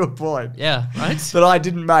that's a good point. Yeah, right? That I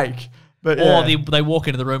didn't make. But or they walk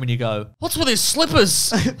into the room and you go, what's with his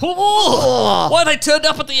slippers? Why are they turned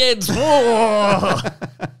up at the ends?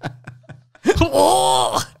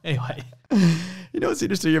 Anyway. You know what's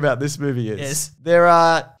interesting about this movie is? Yes. There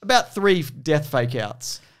are about 3 death fake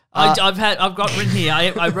outs. I've got written here.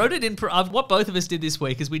 I wrote it in. What both of us did this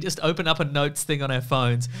week is we just open up a notes thing on our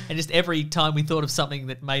phones, and just every time we thought of something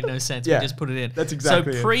that made no sense, we just put it in. That's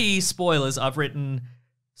exactly so. Pre-spoilers, I've written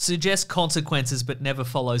suggests consequences but never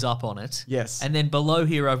follows up on it. Yes. And then below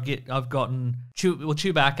here, I've gotten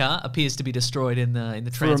Chewbacca appears to be destroyed in the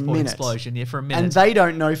transport explosion. Yeah, for a minute. And they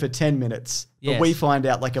don't know for 10 minutes. But Yes. we find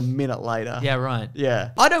out like a minute later. Yeah, right.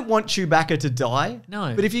 Yeah. I don't want Chewbacca to die.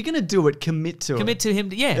 No. But if you're going to do it, commit to it. Commit to him.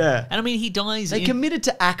 Yeah. Yeah. And I mean, he dies. They committed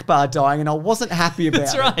to Akbar dying, and I wasn't happy about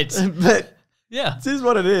That's it. right. But Yeah. this is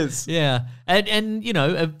what it is. Yeah. And you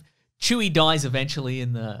know, Chewie dies eventually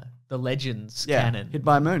in the Legends canon. Hit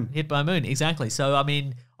by a moon. Hit by a moon, exactly. So, I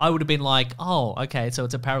mean, I would have been like, oh, okay, so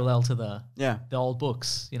it's a parallel to the old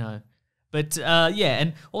books, you know. But, yeah,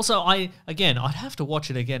 and also I'd have to watch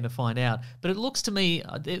it again to find out. But it looks to me,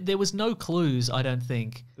 there was no clues, I don't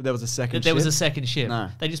think. There was a second ship? There was a second ship. No.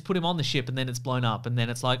 They just put him on the ship and then it's blown up. And then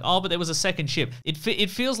it's like, oh, but there was a second ship. It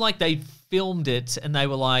feels like they filmed it and they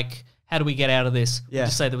were like, how do we get out of this? Yeah.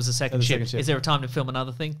 Just say there was a second ship. second ship. Is there a time to film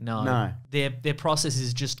another thing? No. No. Their process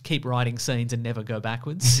is just keep writing scenes and never go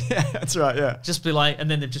backwards. Yeah, that's right, yeah. Just be like,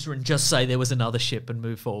 and then they've just say there was another ship and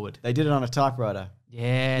move forward. They did it on a typewriter.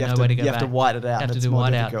 Yeah, You no have to- way to go you back. have to white it out. You have to That's do more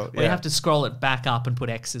white out. difficult, Or you yeah. have to scroll it back up and put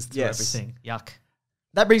X's through Yes. everything. Yuck.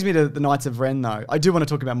 That brings me to the Knights of Ren, though. I do want to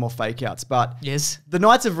talk about more fake outs, but Yes. the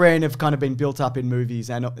Knights of Ren have kind of been built up in movies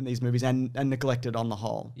and in these movies and neglected on the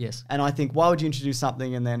whole. Yes. And I think, why would you introduce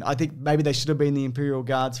something and then I think maybe they should have been the Imperial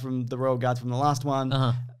Guards from the Royal Guards from the last one.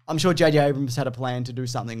 Uh-huh. I'm sure J.J. Abrams had a plan to do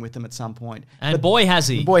something with them at some point. And But boy has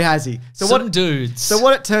he. boy has he. So Some what dudes. So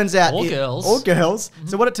what it turns out Or is, girls. Or girls.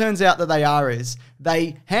 So what it turns out that they are is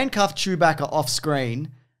they handcuff Chewbacca off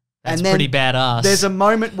screen. That's and then pretty badass. There's a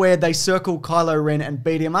moment where they circle Kylo Ren and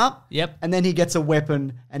beat him up. Yep. And then he gets a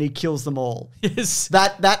weapon and he kills them all. Yes.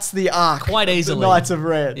 That's the arc. Quite of easily. The Knights of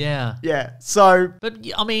Ren. Yeah. Yeah. So But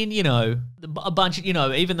I mean, you know, a bunch of, you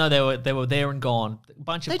know, even though they were there and gone, a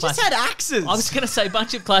bunch of they just had axes. I was going to say a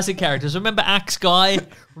bunch of classic characters. Remember Axe Guy?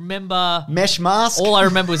 Remember Mesh mask. all I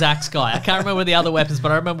remember was Axe Guy. I can't remember the other weapons,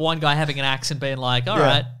 but I remember one guy having an axe and being like, all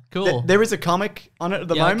right, cool. There is a comic on it at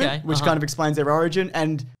the Yeah, moment, okay. which kind of explains their origin,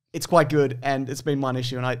 and it's quite good, and it's been one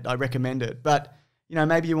issue, and I recommend it. But, you know,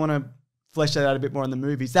 maybe you want to flesh that out a bit more in the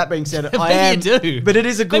movies. That being said, I am... Maybe you do. But it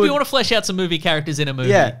is a good... Maybe you want to flesh out some movie characters in a movie.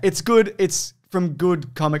 Yeah, it's good. It's from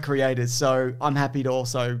good comic creators, so I'm happy to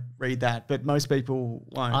also read that. But most people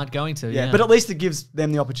won't. Aren't going to, Yeah, but at least it gives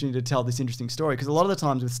them the opportunity to tell this interesting story. Because a lot of the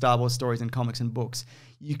times with Star Wars stories and comics and books,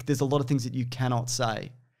 there's a lot of things that you cannot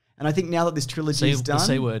say. And I think now that this trilogy is done... The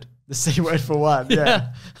C word. The C word for one,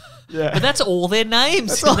 yeah. Yeah. But that's all their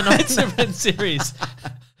names in the Knights of Ren series.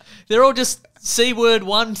 They're all just C word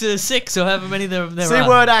 1 to 6 or however many there are. C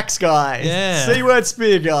word axe guy. Yeah. C word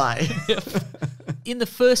spear guy. In the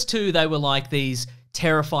first two, they were like these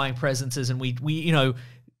terrifying presences, and we you know,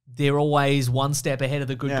 they're always one step ahead of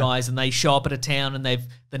the good guys, and they show up at a town, and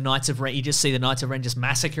the Knights of Ren. You just see the Knights of Ren just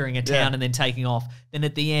massacring a town and then taking off. Then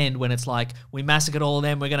at the end, when it's like we massacred all of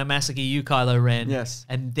them, we're going to massacre you, Kylo Ren. Yes.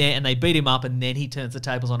 And they beat him up, and then he turns the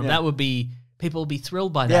tables on him. Yeah. That would be people would be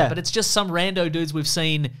thrilled by that. Yeah. But it's just some rando dudes we've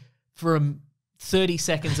seen for 30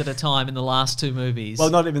 seconds at a time in the last two movies. Well,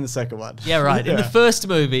 not even the second one. Yeah, right. In the first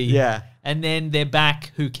movie. Yeah. And then they're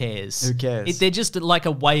back. Who cares? Who cares? They're just like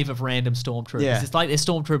a wave of random stormtroopers. Yeah. It's like they're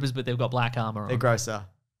stormtroopers, but they've got black armor on. They're grosser.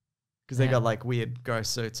 Because they Yeah. got like weird gross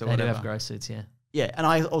suits or They whatever. do have gross suits, yeah. Yeah, and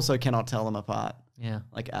I also cannot tell them apart. Yeah.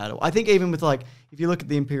 Like at all. I think even with like, if you look at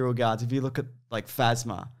the Imperial Guards, if you look at like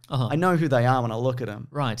Phasma, Uh-huh. I know who they are when I look at them.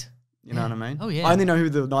 Right. You know what I mean? Oh, yeah. I only know who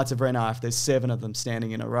the Knights of Ren are if there's 7 of them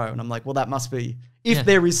standing in a row. And I'm like, well, that must be, if Yeah.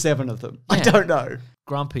 there is 7 of them. I Yeah. don't know.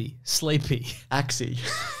 Grumpy. Sleepy. Axie.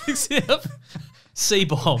 Yep.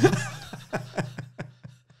 C-bomb.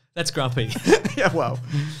 That's grumpy. Yeah, well,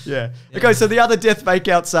 yeah. Okay, so the other death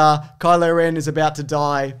fake-outs are Kylo Ren is about to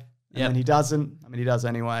die, and then he doesn't. I mean, he does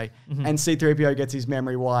anyway. And C-3PO gets his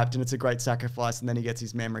memory wiped, and it's a great sacrifice, and then he gets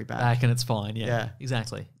his memory back. Back and it's fine, yeah. Yeah.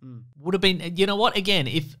 Exactly. Would have been, you know what, again,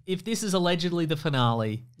 if this is allegedly the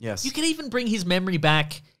finale, Yes. you could even bring his memory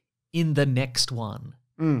back in the next one.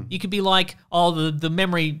 You could be like, oh, the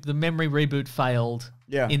memory reboot failed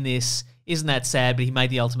Yeah. in this. Isn't that sad? But he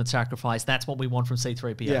made the ultimate sacrifice. That's what we want from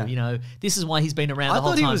C-3PO. Yeah. You know, this is why he's been around I the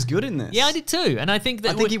whole thought time. he was good in this. Yeah, I did too. And I think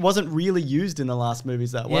that he wasn't really used in the last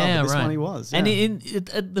movies that well, but this one he was. And yeah.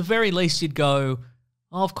 at the very least, you'd go,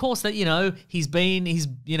 oh, of course that, you know, he's this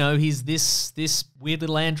weird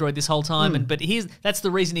little android this whole time, but that's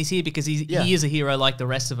the reason he's here, because he is a hero like the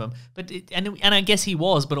rest of them. But and I guess he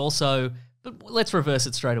was, but let's reverse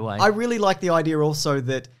it straight away. I really like the idea also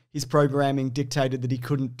that his programming dictated that he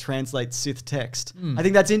couldn't translate Sith text. I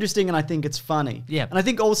think that's interesting, and I think it's funny. Yeah. And I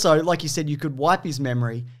think also, like you said, you could wipe his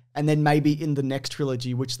memory, and then maybe in the next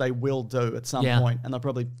trilogy, which they will do at some point, and they'll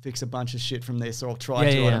probably fix a bunch of shit from this, or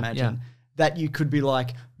try to, I'd imagine. that you could be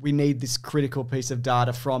like, we need this critical piece of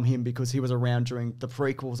data from him because he was around during the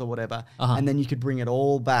prequels or whatever, and then you could bring it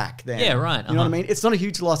all back then. Yeah, right. You know what I mean? It's not a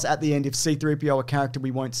huge loss at the end if C-3PO, a character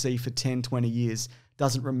we won't see for 10, 20 years,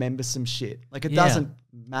 doesn't remember some shit. Like, it doesn't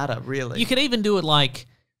matter, really. You could even do it like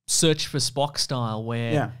Search for Spock style,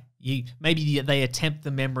 where they attempt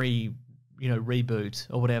the memory reboot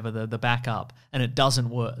or whatever, the backup, and it doesn't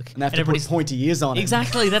work. And they have to put pointy ears on it.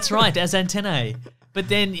 Exactly, that's right, as antennae. But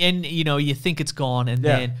then, you think it's gone, and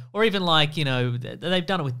then, or even like, they've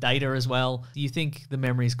done it with Data as well. You think the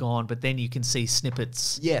memory's gone, but then you can see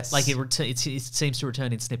snippets. Yes. Like it seems to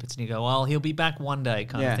return in snippets, and you go, well, he'll be back one day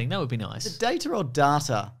kind of thing. That would be nice. Is it Data or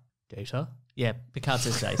Data? Data? Yeah, Picard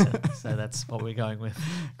says Data, so that's what we're going with.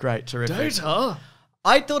 Great, terrific. Data?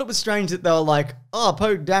 I thought it was strange that they were like, oh,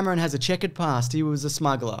 Poe Dameron has a checkered past. He was a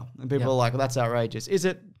smuggler. And people are like, well, that's outrageous. Is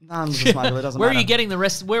it? None was a smuggler. It doesn't Where matter. are you getting the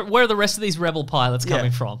rest? Where are the rest of these rebel pilots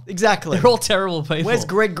coming from? Exactly. They're all terrible people. Where's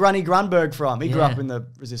Greg Grunny Grunberg from? He grew up in the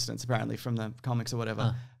Resistance, apparently, from the comics or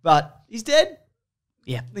whatever. But he's dead.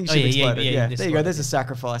 Yeah. I think he should be exploded. Yeah. There you go. There's a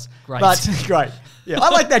sacrifice. Great. But great. Yeah. I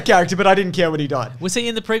like that character, but I didn't care when he died. Was he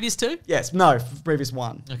in the previous two? Yes. No. Previous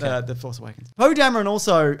one. Okay. The Force Awakens. Poe Dameron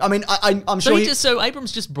also, I mean, I'm sure So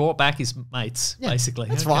Abrams just brought back his mates, basically.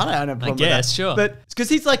 That's fine. I don't have a problem with that. Sure. But it's because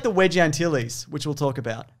he's like the Wedge Antilles, which we'll talk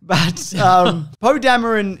about. But Poe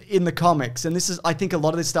Dameron in the comics, and this is, I think a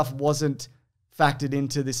lot of this stuff wasn't factored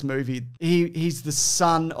into this movie. He's the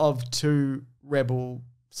son of two rebel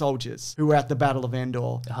soldiers who were at the Battle of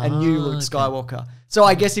Endor and knew Luke Skywalker. So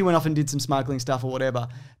I guess he went off and did some smuggling stuff or whatever.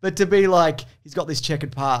 But to be like, he's got this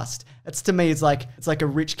checkered past, it's to me, it's like a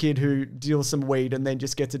rich kid who deals some weed and then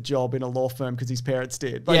just gets a job in a law firm because his parents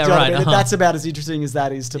did. Like, right. That's about as interesting as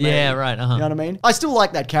that is to me. Yeah, right. You know what I mean? I still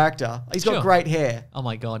like that character. He's got great hair. Oh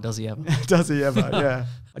my God, does he ever? Does he ever? Yeah.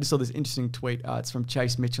 I just saw this interesting tweet. It's from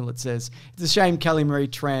Chase Mitchell. It says, it's a shame Kelly Marie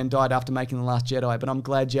Tran died after making The Last Jedi, but I'm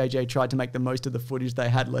glad JJ tried to make the most of the footage they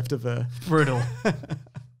had left of her. Brutal.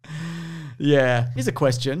 Yeah. Here's a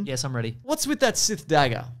question. Yes, I'm ready. What's with that Sith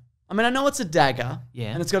dagger? I mean, I know it's a dagger.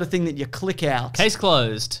 Yeah. And it's got a thing that you click out. Case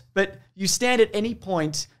closed. But you stand at any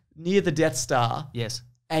point near the Death Star. Yes.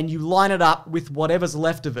 And you line it up with whatever's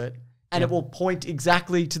left of it. And it will point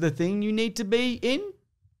exactly to the thing you need to be in.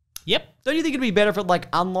 Yep. Don't you think it'd be better if it like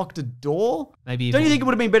unlocked a door? Maybe. Don't you think it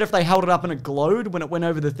would have been better if they held it up and it glowed when it went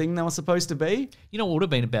over the thing they were supposed to be? You know what would have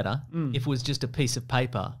been better? If it was just a piece of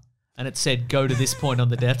paper and it said, go to this point on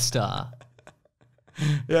the Death Star.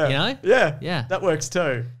 Yeah. You know? Yeah. Yeah. That works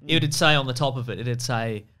too. It would say on the top of it, it'd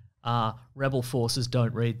say, Rebel forces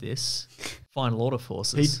don't read this. Final Order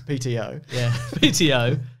forces. PTO. Yeah.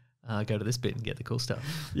 PTO. Go to this bit and get the cool stuff.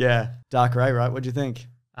 Yeah. Dark Ray, right? What'd you think?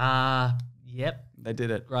 Yep. They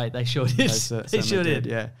did it. Great. They sure did. They sure did.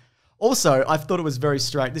 Yeah. Also, I thought it was very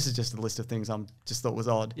strange. This is just a list of things I just thought was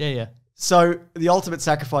odd. Yeah. So the ultimate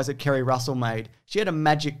sacrifice that Kerry Russell made, she had a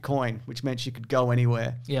magic coin, which meant she could go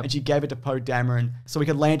anywhere. Yep. And she gave it to Poe Dameron so we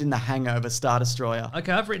could land in the hangar of a Star Destroyer.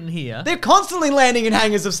 Okay, I've written here. They're constantly landing in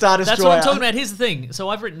hangars of Star Destroyer. That's what I'm talking about. Here's the thing. So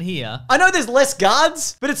I've written here. I know there's less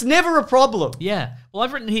guards, but it's never a problem. Yeah. Well,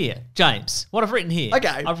 I've written here, James. What I've written here.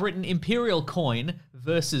 Okay. I've written Imperial Coin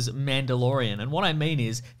versus Mandalorian. And what I mean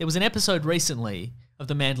is, there was an episode recently of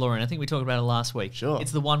The Mandalorian. I think we talked about it last week. Sure.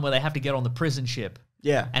 It's the one where they have to get on the prison ship.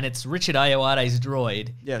 Yeah. And it's Richard Ayoade's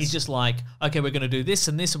droid. Yes. He's just like, okay, we're going to do this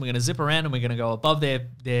and this, and we're going to zip around, and we're going to go above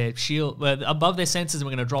their shield, above their sensors, and we're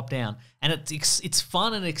going to drop down. And it's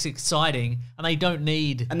fun and it's exciting, and they don't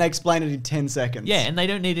need... And they explain it in 10 seconds. Yeah, and they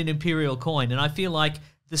don't need an Imperial coin. And I feel like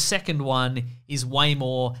the second one is way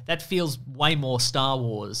more... That feels way more Star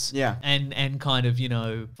Wars. Yeah. And kind of,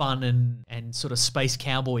 fun and sort of space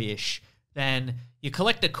cowboy-ish than... You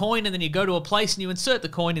collect a coin and then you go to a place and you insert the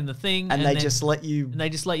coin in the thing. And they just let you... And they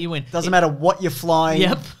just let you in. Doesn't matter what you're flying.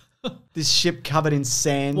 Yep. This ship covered in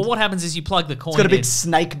sand. Well, what happens is you plug the coin in. It's got a big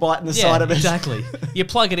snake bite in the side of it. Exactly. You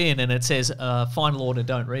plug it in and it says, Final Order,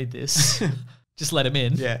 don't read this. Just let him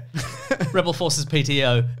in. Yeah. Rebel Forces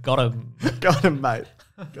PTO, got him. Got him, mate.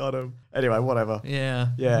 Got him. Anyway, whatever. Yeah.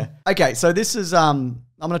 Yeah. Okay, so this is...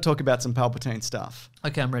 I'm going to talk about some Palpatine stuff.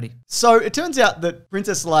 Okay, I'm ready. So it turns out that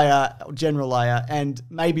Princess Leia, General Leia, and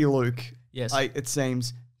maybe Luke, yes, it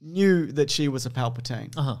seems, knew that she was a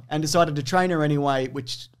Palpatine Uh-huh. and decided to train her anyway,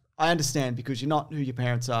 which I understand because you're not who your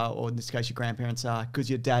parents are, or in this case your grandparents are, because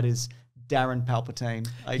your dad is Darren Palpatine.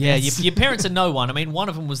 I guess. Your parents are no one. I mean, one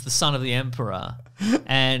of them was the son of the Emperor,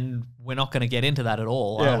 and we're not going to get into that at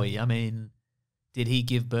all, are we? I mean, did he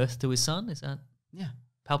give birth to his son? Is that... Yeah.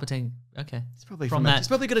 Palpatine, okay. He's probably got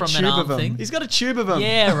a tube of them. thing. He's got a tube of them.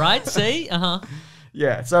 Yeah, right, see? Uh-huh.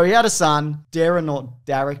 Yeah, so he had a son, Darren or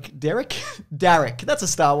Derek. Derek. That's a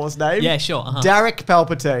Star Wars name. Yeah, sure. Derek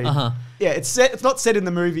Palpatine. Uh-huh. Yeah, it's not said in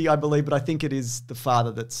the movie, I believe, but I think it is the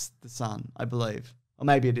father that's the son, I believe. Or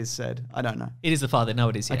maybe it is said. I don't know. It is the father. No,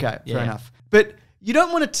 it is. Yeah. Okay, yeah, fair enough. But you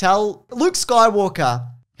don't want to tell Luke Skywalker,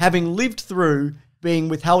 having lived through being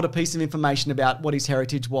withheld a piece of information about what his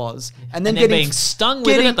heritage was, and then being stung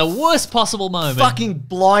with it at the worst possible moment. Fucking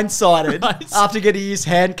blindsided Right. after getting his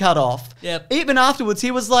hand cut off. Yep. Even afterwards,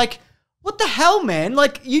 he was like, what the hell, man?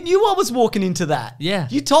 Like, you knew I was walking into that. Yeah.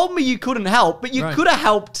 You told me you couldn't help, but you Right. could have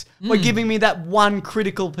helped by giving me that one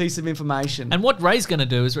critical piece of information. And what Ray's going to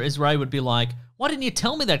do is Ray would be like, why didn't you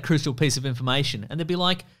tell me that crucial piece of information? And they'd be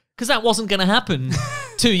like, because that wasn't going to happen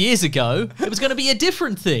 2 years ago. It was going to be a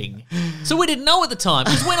different thing. So we didn't know at the time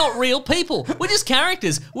because we're not real people. We're just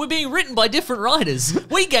characters. We're being written by different writers.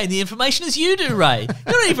 We gain the information as you do, Ray.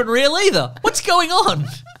 You're not even real either. What's going on?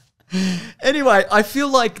 Anyway, I feel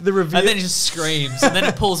like the review... And then it just screams. And then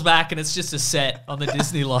it pulls back and it's just a set on the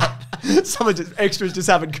Disney lot. extras just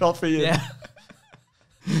having coffee. Yeah.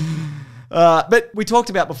 But we talked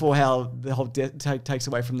about before how the whole takes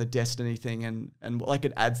away from the destiny thing and like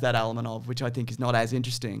it adds that element of, which I think is not as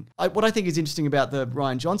interesting. What I think is interesting about the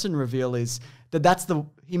Rian Johnson reveal is that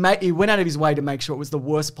he went out of his way to make sure it was the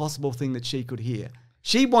worst possible thing that she could hear.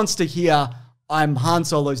 She wants to hear, I'm Han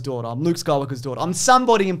Solo's daughter, I'm Luke Skywalker's daughter, I'm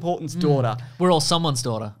somebody important's daughter. We're all someone's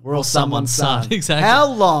daughter. We're all someone's son. Exactly. How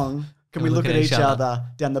long can we look at each other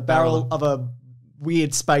down the barrel of a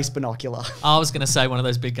weird space binocular? I was going to say one of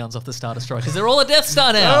those big guns off the Star Destroyer because they're all a Death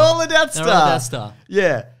Star now. They're all a Death Star. They're all a Death Star.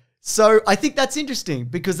 Yeah. So I think that's interesting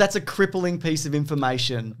because that's a crippling piece of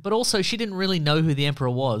information. But also, she didn't really know who the Emperor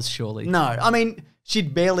was, surely. No. I mean,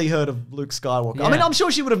 she'd barely heard of Luke Skywalker. Yeah. I mean, I'm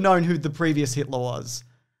sure she would have known who the previous Hitler was.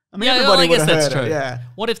 I mean, Yeah, everybody I guess would have that's heard true. it. Yeah.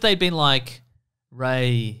 What if they'd been like,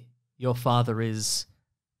 Ray, your father is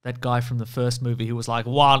that guy from the first movie who was like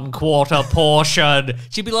 1/4 portion?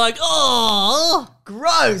 She'd be like, oh,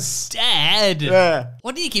 Gross. Dad. Yeah.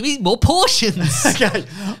 Why don't you give me more portions? Okay.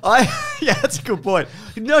 Yeah, that's a good point.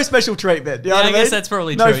 No special treatment. You know what I guess mean? that's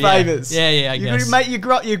probably no true. No favors. Yeah, I guess. Mate, you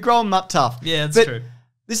grow them up tough. Yeah, that's But true.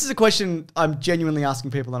 This is a question I'm genuinely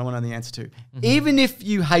asking people and I want to know the answer to. Even if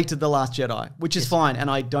you hated The Last Jedi, which is fine, and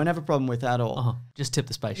I don't have a problem with that at all. Just tip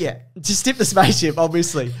the spaceship. Yeah, just tip the spaceship,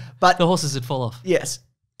 obviously. But The horses would fall off. yes.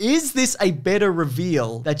 Is this a better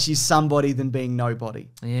reveal that she's somebody than being nobody?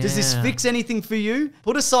 Does this Yeah. fix anything for you?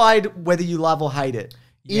 Put aside whether you love or hate it.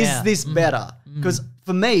 Yeah. Is this better? Because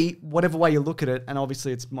for me, whatever way you look at it, and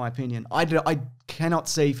obviously it's my opinion, I cannot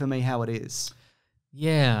see for me how it is.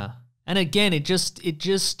 Yeah. And again, it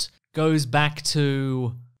just goes back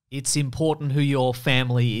to it's important who your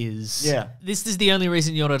family is. Yeah. This is the only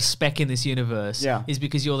reason you're not a speck in this universe. Yeah. Is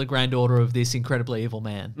because you're the granddaughter of this incredibly evil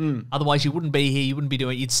man. Otherwise, you wouldn't be here. You wouldn't be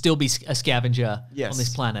doing. You'd still be a scavenger Yes. on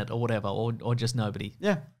this planet or whatever, or just nobody.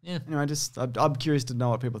 Yeah. Yeah. Anyway, I'm curious to know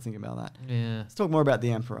what people think about that. Yeah. Let's talk more about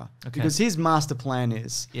the Emperor. Because his master plan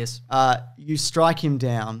is Yes. you strike him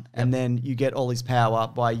down and then you get all his power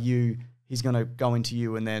by you. He's going to go into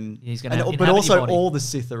you and then... He's gonna but inhabit your also body. all the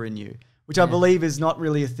Sith are in you, which I believe is not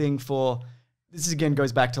really a thing for... This again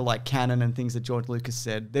goes back to like canon and things that George Lucas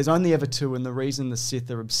said. There's only ever two, and the reason the Sith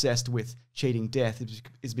are obsessed with cheating death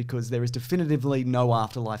is because there is definitively no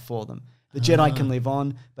afterlife for them. The Jedi can live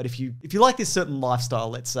on, but if you like this certain lifestyle,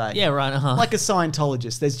 let's say... Yeah, right, Like a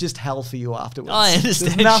Scientologist, there's just hell for you afterwards. I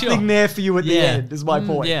understand, There's nothing sure. there for you at the Yeah. end, is my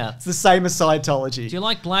point. yeah. It's the same as Scientology. Do you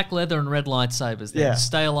like black leather and red lightsabers? Then Yeah.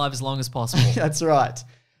 stay alive as long as possible. That's right.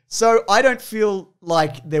 So I don't feel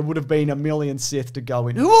like there would have been a million Sith to go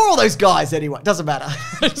in. Who are all those guys anyway? Doesn't matter.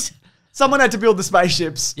 Someone had to build the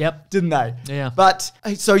spaceships. Yep. Didn't they? Yeah. But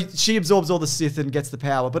so she absorbs all the Sith and gets the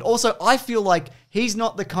power. But also I feel like he's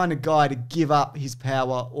not the kind of guy to give up his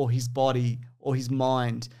power or his body or his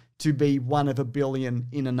mind to be one of a billion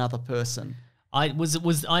in another person. I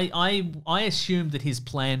assumed that his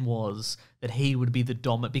plan was that he would be the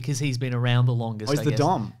dom because he's been around the longest. Oh, he's I the guess.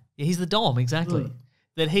 dom. Yeah, he's the dom, exactly.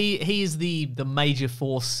 That he is the major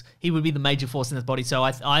force. He would be the major force in his body. So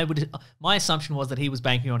my assumption was that he was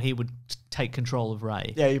banking on he would take control of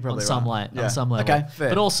Rey. Yeah, you're probably right. On some level. Okay, fair.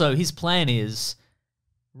 But also his plan is,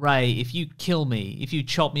 Rey, if you kill me, if you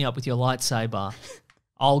chop me up with your lightsaber,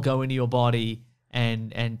 I'll go into your body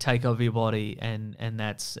and take over your body and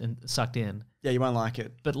that's sucked in. Yeah, you won't like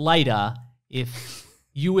it. But later, if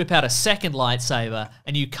you whip out a second lightsaber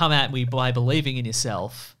and you come at me by believing in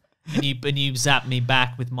yourself and you zap me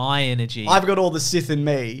back with my energy, I've got all the Sith in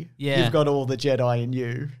me. Yeah. You've got all the Jedi in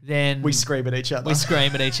you. then We scream at each other. We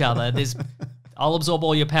scream at each other. I'll absorb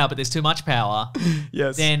all your power, but there's too much power,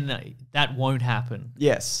 Yes. then that won't happen.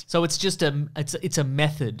 Yes. So it's just it's a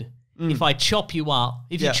method. If I chop you up,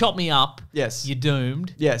 if you Yeah. chop me up, Yes. you're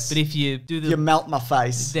doomed. Yes. But if you do You melt my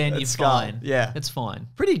face. then you're it's fine. Yeah. It's fine.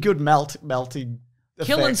 Pretty good melting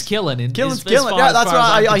Killing's effects. killing. Killing's killing. Yeah, that's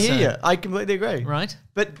right. I hear you. I completely agree. Right?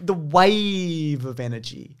 But the wave of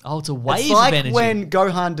energy. Oh, it's a wave It's like of energy. when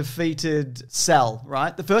Gohan defeated Cell,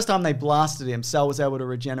 right? The first time they blasted him, Cell was able to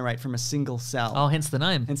regenerate from a single cell. Oh, hence the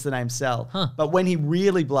name. Hence the name Cell. Huh. But when he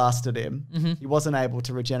really blasted him, he wasn't able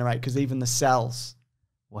to regenerate because even the cells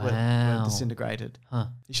were Wow. disintegrated. Huh.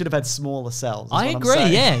 He should have had smaller cells. is I what I'm agree.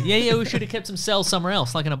 saying. Yeah. We should have kept some cells somewhere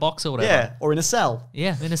else, like in a box or whatever. Yeah, or in a cell.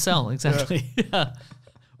 Yeah, in a cell, exactly. Yeah.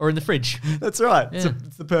 Or in the fridge. That's right. Yeah.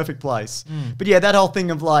 It's the perfect place. But yeah, that whole thing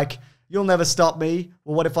of like, you'll never stop me.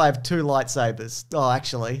 Well, what if I have 2 lightsabers? Oh,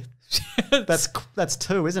 actually, that's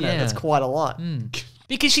 2, isn't it? Yeah. That's quite a lot.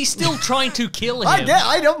 Because she's still trying to kill him. I'm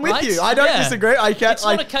with right? you. I don't Yeah. disagree. I can't. It's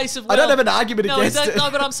not a case of, I don't well, have an argument no, against it.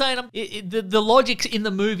 No, but I'm saying the logic in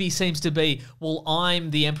the movie seems to be, well,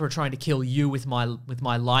 I'm the Emperor trying to kill you with my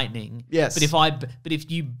lightning. Yes. But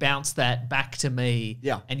if you bounce that back to me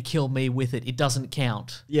Yeah. and kill me with it, it doesn't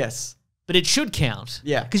count. Yes. But it should count.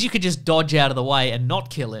 Yeah. Because you could just dodge out of the way and not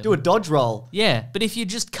kill him. Do a dodge roll. Yeah, but if you're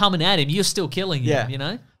just coming at him, you're still killing him, Yeah. you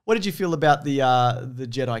know? What did you feel about the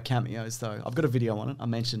Jedi cameos though? I've got a video on it. I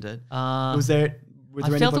mentioned it. Was there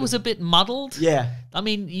I felt it was a bit muddled. Yeah. I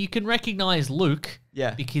mean, you can recognize Luke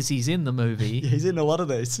Yeah. because he's in the movie. Yeah, he's in a lot of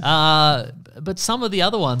these. But some of the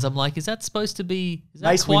other ones, I'm like, is that supposed to be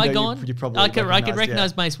Mace Windu, Qui-Gon? you probably I can recognise,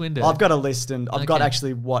 recognize yeah. Mace Windu. I've got a list and I've got Okay.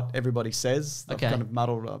 actually what everybody says. I've Okay. kind of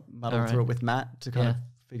muddled Alright. through it with Matt to kind of Yeah.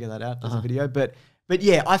 figure that out as a video. But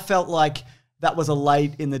yeah, I felt like that was a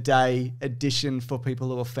late in the day addition for people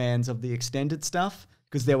who are fans of the extended stuff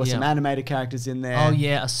because there were some Yeah. animated characters in there. Oh,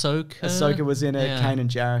 yeah, Ahsoka. Ahsoka was in it, Yeah. Kanan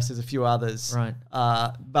Jarrus, there's a few others. Right.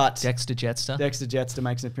 But Dexter Jetster. Dexter Jetster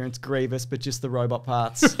makes an appearance, Grievous, but just the robot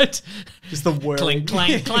parts. Right. Just the whirling.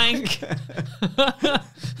 Clink, clank, clank.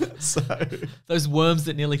 So, Those worms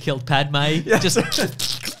that nearly killed Padme. Just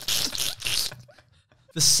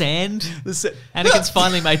the sand. Anakin's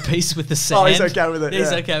finally made peace with the sand. Oh, he's okay with it.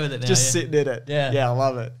 He's yeah. okay with it now. Just yeah. sitting in it. Yeah. Yeah, I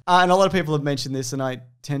love it. And a lot of people have mentioned this, and I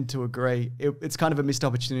tend to agree. It's kind of a missed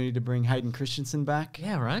opportunity to bring Hayden Christensen back.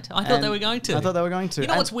 Yeah, right. I thought they were going to. I thought they were going to. You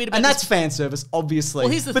know what's weird about and this? that's fan service, obviously.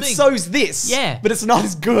 Well, here's the but thing. so's this. Yeah. But it's not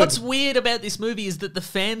as good. What's weird about this movie is that the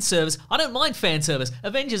fan service, I don't mind fan service.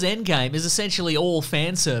 Avengers Endgame is essentially all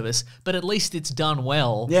fan service, but at least it's done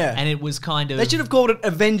well. Yeah. And it was kind of... They should have called it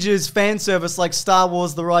Avengers fan service like Star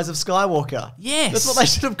Wars The Rise of Skywalker. Yes. That's what they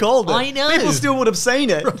should have called it. I know. People still would have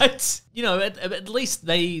seen it. Right? You know, at least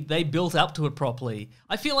they built up to it properly.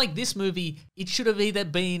 I feel like this movie, it should have either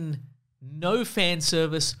been no fan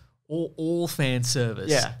service or all fan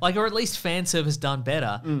service. Yeah. Like, or at least fan service done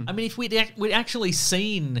better. I mean, if we'd actually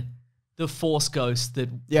seen the Force Ghost that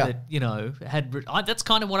you know, that's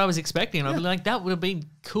kind of what I was expecting. I'd be like, that would have been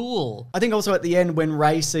cool. I think also at the end when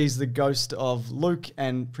Rey sees the ghost of Luke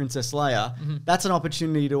and Princess Leia, that's an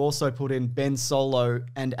opportunity to also put in Ben Solo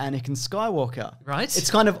and Anakin Skywalker. Right.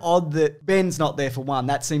 It's kind of odd that Ben's not there for one.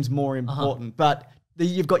 That seems more important. But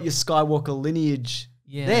you've got your Skywalker lineage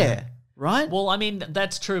there, right? Well, I mean,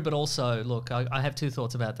 that's true, but also, look, I have 2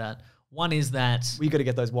 thoughts about that. One is that... Well, you got to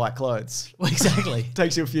get those white clothes. Well, exactly.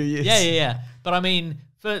 Takes you a few years. Yeah. But I mean,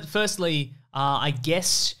 firstly, I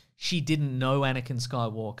guess she didn't know Anakin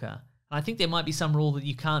Skywalker. I think there might be some rule that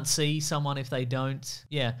you can't see someone if they don't.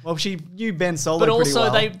 Yeah. Well, she knew Ben Solo But pretty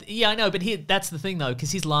also, well. I know, but that's the thing, though,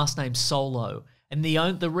 because his last name's Solo. And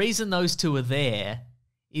the reason those two are there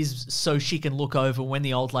is so she can look over when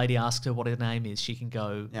the old lady asks her what her name is, she can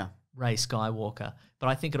go, Rey Skywalker. But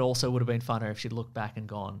I think it also would have been funner if she'd looked back and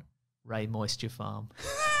gone, Rey Moisture Farm.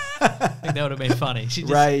 I think that would have been funny.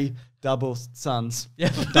 Rey double sons. Yeah.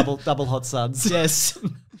 double hot sons. Yes.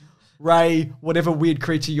 Rey, whatever weird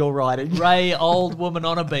creature you're riding. Rey, old woman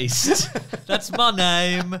on a beast. That's my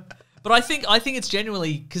name. But I think it's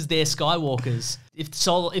genuinely because they're Skywalkers.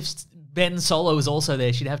 If Ben Solo was also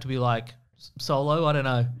there, she'd have to be like, Solo? I don't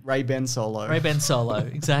know. Rey Ben Solo. Rey Ben Solo.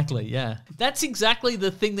 Exactly, yeah. That's exactly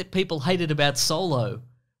the thing that people hated about Solo.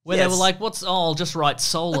 Where they were like, I'll just write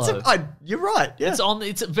Solo. You're right, yeah.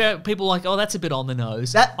 People were like, oh, that's a bit on the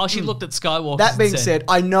nose. She looked at Skywalker. That being said,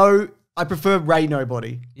 I know I prefer Ray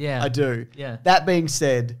Nobody. Yeah. I do. Yeah. That being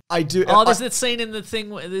said, I do. Oh, there's that scene in the thing.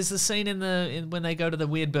 There's the scene when they go to the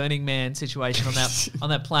weird Burning Man situation on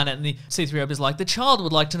that planet, and the C-3PO is like, the child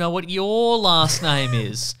would like to know what your last name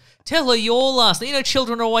is. Tell her your last name. You know,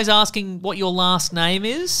 children are always asking what your last name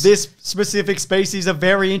is. This specific species are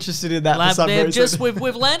very interested in that for some reason.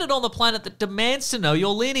 We've landed on the planet that demands to know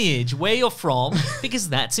your lineage, where you're from, because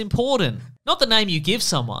that's important. Not the name you give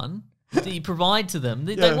someone. That you provide to them.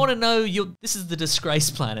 They want to know this is the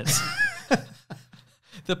disgrace planet.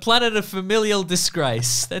 The planet of familial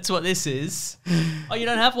disgrace. That's what this is. Oh, you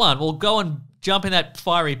don't have one? Well, go and jump in that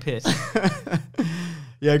fiery pit.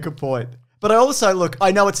 Yeah, good point. But I also, look,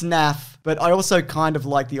 I know it's naff, but I also kind of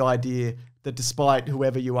like the idea that despite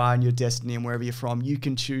whoever you are and your destiny and wherever you're from, you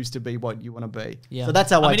can choose to be what you want to be. Yeah. So that's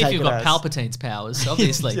how I take it. if you've got Palpatine's powers,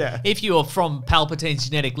 obviously. Yeah. If you're from Palpatine's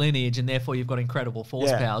genetic lineage and therefore you've got incredible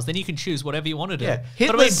force powers, then you can choose whatever you want to do. Yeah.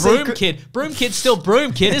 But I mean, Broom Kid. Broom Kid's still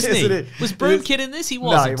Broom Kid, isn't he? Isn't it? Was Broom Kid in this? He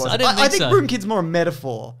wasn't. No, he wasn't. I didn't think I think so. Broom Kid's more a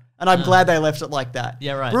metaphor. And I'm glad they left it like that.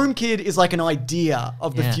 Yeah, right. Broom Kid is like an idea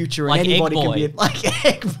of the future, Like and anybody Egg can be Boy. like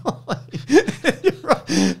Egg Boy.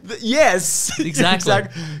 Yes, Exactly.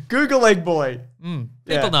 Google Egg Boy.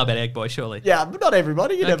 People know about Egg Boy, surely. Yeah, but not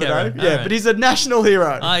everybody. You never know. right. Yeah, All right. but he's a national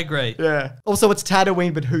hero. I agree. Yeah. Also, it's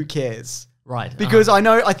Tatooine, but who cares? Right. Because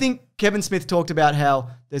I think Kevin Smith talked about how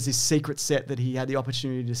there's this secret set that he had the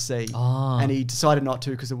opportunity to see. And he decided not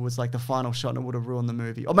to because it was like the final shot and it would have ruined the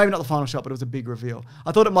movie. Or maybe not the final shot, but it was a big reveal.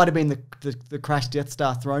 I thought it might have been the crashed Death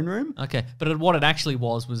Star throne room. Okay, but what it actually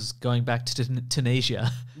was going back to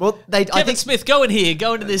Tunisia. Well, Kevin Smith, go in here,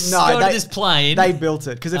 go into this plane. They built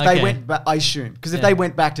it because if they went back, I assume, because if they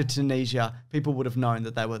went back to Tunisia, people would have known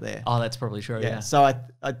that they were there. Oh, that's probably true, yeah. So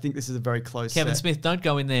I think this is a very close Kevin set. Smith, don't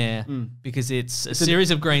go in there because it's a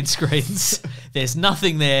series of green screens. There's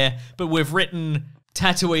nothing there, but we've written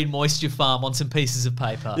Tatooine Moisture Farm on some pieces of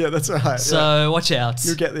paper. Yeah, that's right. So watch out.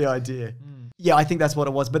 You'll get the idea. Yeah, I think that's what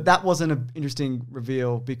it was. But that wasn't an interesting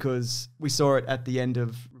reveal because we saw it at the end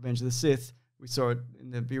of Revenge of the Sith. We saw it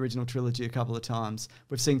in the original trilogy a couple of times.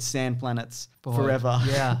 We've seen sand planets forever.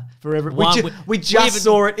 Yeah. Forever. We just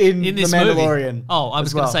saw it in The Mandalorian. Movie. Oh, I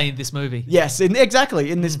was going to say in this movie. Yes,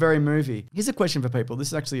 exactly, in this very movie. Here's a question for people. This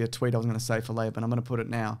is actually a tweet I was going to say for later, but I'm going to put it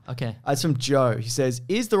now. Okay. It's from Joe. He says,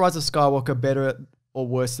 is The Rise of Skywalker better or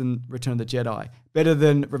worse than Return of the Jedi? Better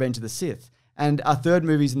than Revenge of the Sith? And are third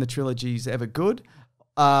movies in the trilogies ever good?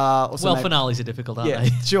 Finales are difficult, aren't they?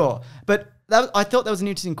 Sure. But I thought that was an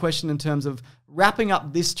interesting question in terms of wrapping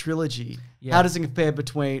up this trilogy. Yeah. How does it compare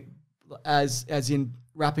as in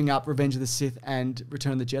wrapping up Revenge of the Sith and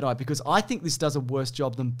Return of the Jedi? Because I think this does a worse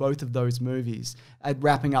job than both of those movies at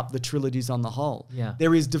wrapping up the trilogies on the whole. Yeah.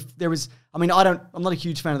 There is. I mean, I'm not a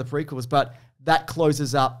huge fan of the prequels, but that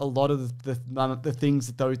closes up a lot of the things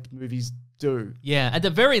that those movies do. Yeah. At the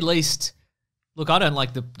very least. Look, I don't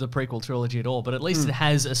like the prequel trilogy at all, but at least it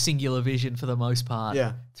has a singular vision for the most part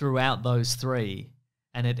throughout those three.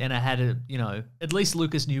 And it had at least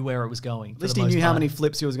Lucas knew where it was going. At least he knew how many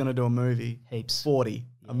flips he was going to do a movie. Heaps. 40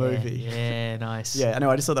 a movie. Yeah, nice. Yeah, I know.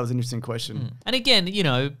 I just thought that was an interesting question. And again,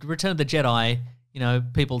 Return of the Jedi,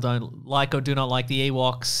 people don't like or do not like the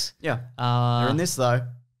Ewoks. Yeah. They're in this though.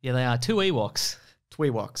 Yeah, they are. 2 Ewoks.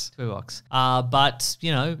 Tweewoks. But,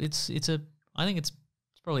 I think it's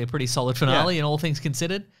probably a pretty solid finale in all things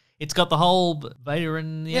considered. It's got the whole Vader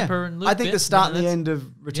and the Emperor and Luke. I think the start and the end of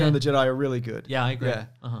Return of the Jedi are really good. Yeah, I agree.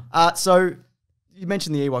 Yeah. So you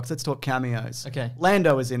mentioned the Ewoks. Let's talk cameos. Okay.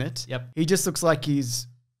 Lando is in it. Yep. He just looks like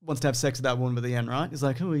wants to have sex with that woman at the end, right? He's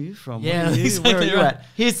like, who are you from? Yeah, where exactly are you right. at?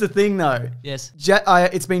 Here's the thing though. Yes.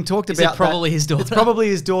 It's been talked about. Is it probably his daughter? It's probably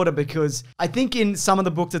his daughter because I think in some of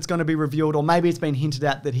the books it's going to be revealed, or maybe it's been hinted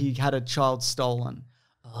at that he had a child stolen.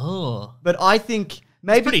 Oh. But I think...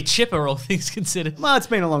 Maybe it's pretty chipper, all things considered. Well, it's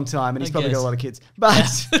been a long time, and he's probably got a lot of kids. But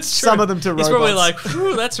some of them to robots. He's probably like,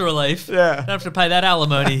 "Whew, that's a relief. Yeah, don't have to pay that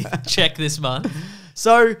alimony check this month."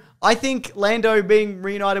 So I think Lando being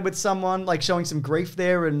reunited with someone, like showing some grief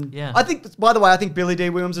there, and I think, by the way, I think Billy D.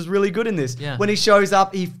 Williams is really good in this. Yeah. When he shows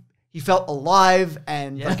up, he felt alive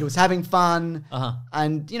and like he was having fun,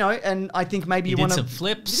 and and I think maybe he did some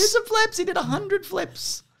flips. He did some flips. He did 100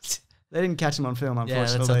 flips. They didn't catch him on film,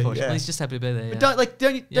 unfortunately. Yeah, that's unfortunate. Well, he's just happy to be there. Yeah. But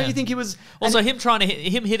don't you think he was? Also, him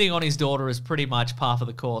hitting on his daughter is pretty much par for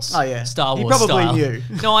the course. Oh yeah, Star Wars. He probably style. knew.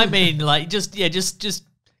 No, I mean like just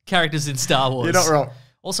characters in Star Wars. You're not wrong.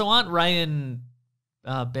 Also, aren't Rey and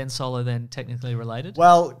Ben Solo then technically related?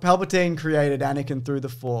 Well, Palpatine created Anakin through the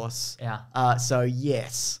Force. Yeah. So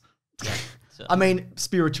yes. I mean,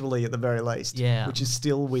 spiritually at the very least. Yeah. Which is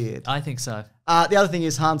still weird. I think so. The other thing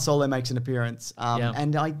is Han Solo makes an appearance,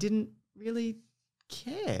 and I didn't really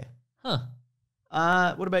care.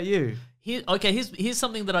 Huh. What about you? Here's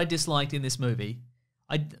something that I disliked in this movie.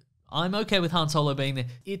 I'm okay with Han Solo being there.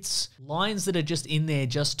 It's lines that are just in there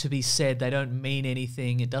just to be said. They don't mean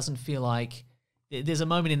anything. It doesn't feel like... There's a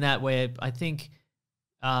moment in that where I think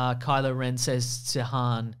Kylo Ren says to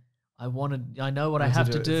Han, I know what I have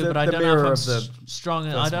to do, but I don't know if I'm strong.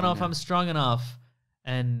 I don't know if I'm strong enough.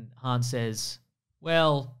 And Han says,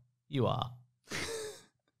 well, you are.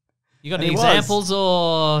 You got any examples,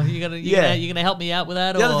 or you gonna help me out with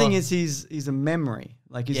that? The other thing is he's a memory.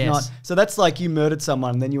 Like he's not. So that's like you murdered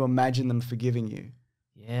someone, and then you imagine them forgiving you.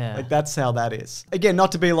 Yeah. Like that's how that is. Again,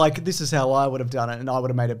 not to be like this is how I would have done it, and I would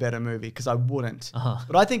have made a better movie because I wouldn't.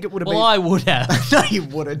 But I think it would have been. Well, I would have. No, you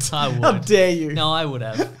wouldn't. I would. How dare you? No, I would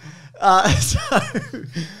have.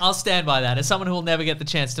 I'll stand by that. As someone who will never get the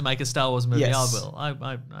chance to make a Star Wars movie, I will. I'd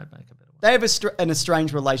make a better one. They have an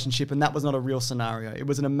estranged relationship, and that was not a real scenario. It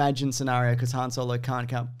was an imagined scenario because Han Solo can't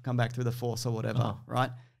come back through the Force or whatever,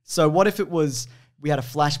 right? So what if it was we had a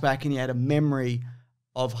flashback and you had a memory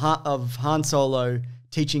of Han Solo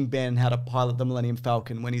teaching Ben how to pilot the Millennium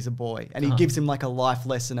Falcon when he's a boy, and he gives him like a life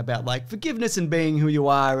lesson about like forgiveness and being who you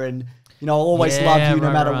are, and you know I'll always love you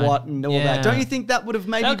no matter what, and all that. Don't you think that would have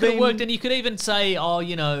maybe that could have worked? And you could even say,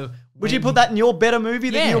 would you put that in your better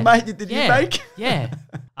movie that you make? Yeah.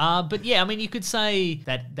 But yeah, I mean, you could say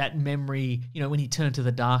that memory, when he turned to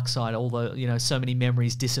the dark side, although, so many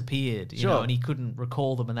memories disappeared, you know, and he couldn't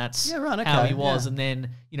recall them, and that's how he was. And then,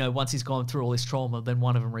 once he's gone through all this trauma, then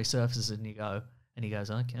one of them resurfaces and he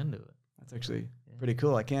goes, I can do it. That's actually pretty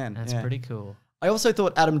cool. I can. That's pretty cool. I also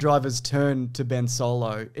thought Adam Driver's turn to Ben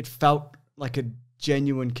Solo, it felt like a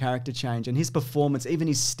genuine character change, and his performance, even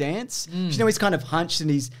his stance, he's kind of hunched and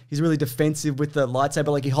he's really defensive with the lightsaber,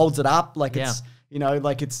 like he holds it up like it's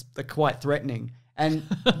like it's quite threatening. And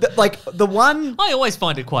the one I always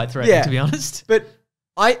find it quite threatening, to be honest. But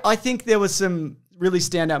I think there was some really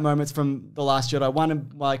standout moments from The Last Jedi.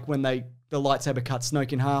 One, like when the lightsaber cut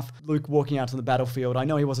Snoke in half, Luke walking out to the battlefield. I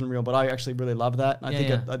know he wasn't real, but I actually really love that. I think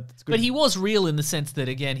it's good. But he was real in the sense that,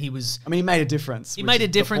 again, he was... I mean, he made a difference. He made a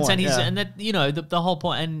difference, and and that, the whole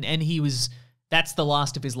point, and he was... That's the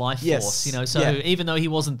last of his life force, So even though he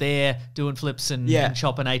wasn't there doing flips and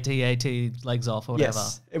chopping AT legs off or whatever.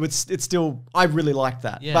 Yes, it's still... I really liked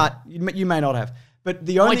that. Yeah. But you may not have. But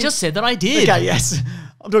the only... I just said that I did. Okay, yes.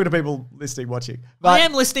 I'm talking to people listening, watching. But I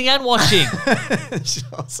am listening and watching.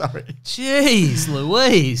 Sure, sorry. Jeez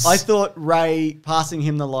Louise. I thought Rey passing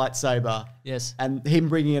him the lightsaber and him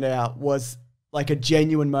bringing it out was like a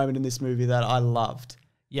genuine moment in this movie that I loved.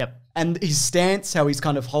 Yep. And his stance, how he's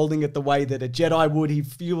kind of holding it the way that a Jedi would, he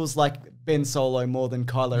feels like Ben Solo more than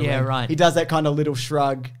Kylo Ren. Yeah, right. He does that kind of little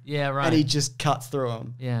shrug. Yeah, right. And he just cuts through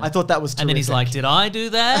him. Yeah. I thought that was terrific. And then he's like, did I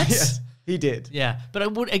do that? Yes, he did. Yeah. But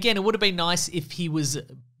it would have been nice if he was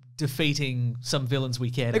defeating some villains we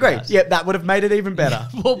cared Agreed. about. Yeah, that would have made it even better.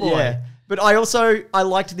 Oh, boy. Yeah. But I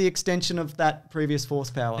liked the extension of that previous force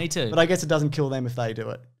power. Me too. But I guess it doesn't kill them if they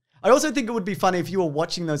do it. I also think it would be funny if you were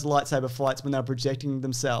watching those lightsaber fights when they're projecting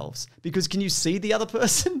themselves, because can you see the other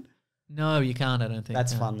person? No, you can't, I don't think.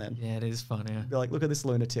 That's fun then. Yeah, it is fun, yeah. Be like, look at this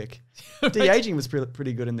lunatic. De-aging was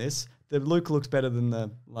pretty good in this. The Luke looks better than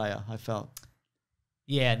the Leia, I felt.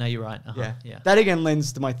 Yeah, no, you're right. Yeah. That again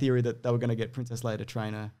lends to my theory that they were going to get Princess Leia to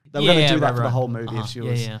train her. They were going to do that for the whole movie if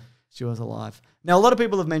she was alive. Now, a lot of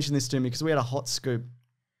people have mentioned this to me because we had a hot scoop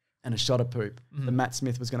and a shot of poop that Matt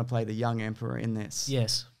Smith was going to play the young Emperor in this.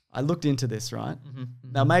 Yes. I looked into this, right?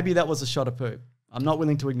 Now, maybe that was a shot of poop. I'm not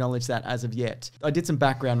willing to acknowledge that as of yet. I did some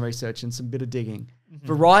background research and some bit of digging.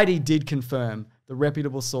 Variety did confirm, the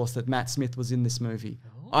reputable source, that Matt Smith was in this movie.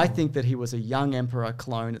 I think that he was a young Emperor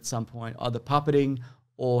clone at some point, either puppeting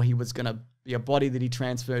or he was going to be a body that he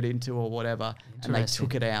transferred into or whatever, and they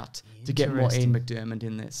took it out to get more Ian McDiarmid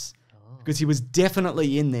in this. Because he was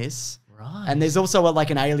definitely in this. Right. And there's also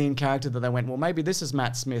an alien character that they went, well, maybe this is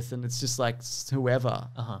Matt Smith, and it's just like whoever.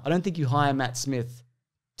 I don't think you hire Matt Smith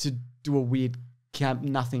to do a weird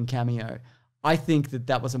nothing cameo. I think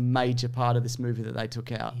that was a major part of this movie that they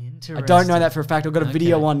took out. I don't know that for a fact. I've got a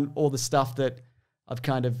video on all the stuff that I've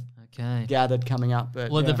kind of gathered coming up.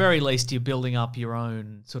 But at the very least, you're building up your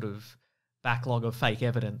own sort of backlog of fake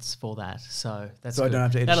evidence for that. So that's so good. I don't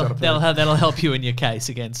have to eat a shot of poop. That'll help you in your case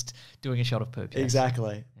against doing a shot of poop. Yes.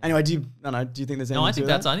 Exactly. Anyway, do you think there's anything I think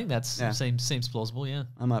to that's seems plausible, yeah.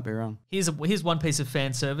 I might be wrong. Here's one piece of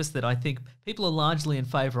fan service that I think people are largely in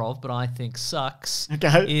favor of, but I think sucks.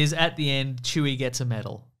 Okay. Is at the end Chewie gets a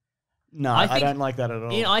medal. No, I don't like that at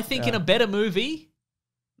all. I think in a better movie,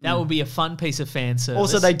 that would be a fun piece of fan service.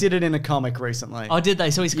 Also, they did it in a comic recently. Oh, did they?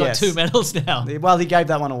 So he's got 2 medals now. Well, he gave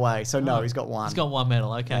that one away, so no, he's got one. He's got 1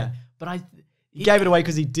 medal, okay. Yeah. But He gave it away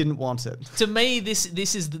because he didn't want it. To me,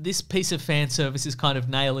 this piece of fan service is kind of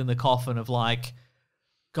nail in the coffin of like,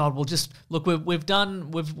 God, we'll just look.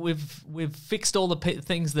 We've fixed all the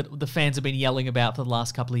things that the fans have been yelling about for the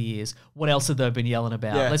last couple of years. What else have they been yelling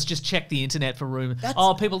about? Yeah. Let's just check the internet for rumors.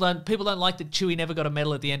 People don't like that Chewie never got a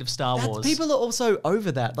medal at the end of Star Wars. People are also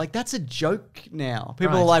over that. Like that's a joke now.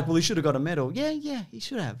 People are like, well, he should have got a medal. Yeah, he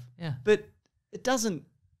should have. Yeah, but it doesn't.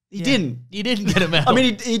 He didn't. He didn't get a medal. I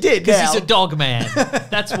mean, he did. Because he's a dog man.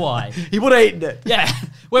 That's why. He would have eaten it. Yeah.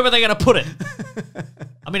 Where were they going to put it?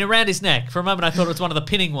 I mean, around his neck. For a moment, I thought it was one of the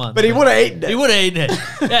pinning ones. But he would have eaten it. He would have eaten it.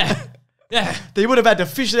 Yeah. Yeah. He would have had to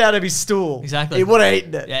fish it out of his stool. Exactly. He would have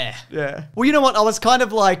eaten it. Yeah. Yeah. Well, you know what? I was kind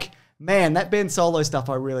of like, man, that Ben Solo stuff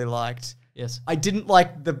I really liked. Yes. I didn't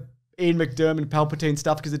like the Ian McDiarmid Palpatine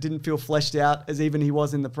stuff because it didn't feel fleshed out as even he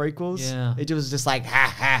was in the prequels. Yeah. It was just like,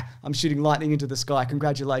 I'm shooting lightning into the sky.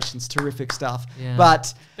 Congratulations. Terrific stuff. Yeah.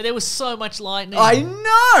 But there was so much lightning. I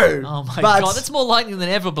know. Oh my God. That's more lightning than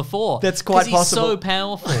ever before. That's quite possible. Because he's so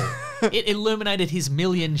powerful. It illuminated his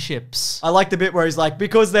million ships. I like the bit where he's like,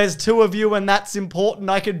 because there's two of you and that's important,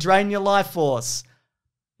 I could drain your life force.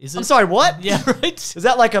 Is it? I'm sorry, what? Yeah, right. Is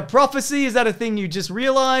that like a prophecy? Is that a thing you just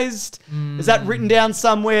realized? Is that written down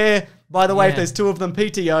somewhere? By the way, if there's two of them,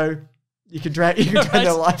 PTO, you can drain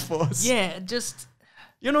their life force. Yeah, just...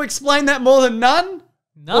 You want to explain that more than none?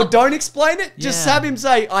 No. Or don't explain it? Just have him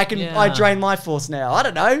say, I drain life force now. I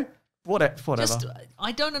don't know. Whatever. Just,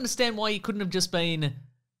 I don't understand why he couldn't have just been...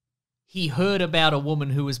 He heard about a woman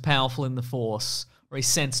who was powerful in the Force, or he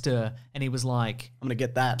sensed her, and he was like... I'm going to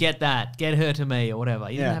get that. Get her to me, or whatever.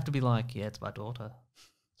 He didn't have to be like, yeah, it's my daughter.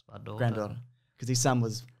 It's my daughter. Granddaughter. Because his son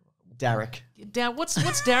was Derek.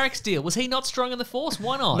 What's Derek's deal? Was he not strong in the Force?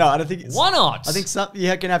 Why not? No, I don't think it's... Why not? I think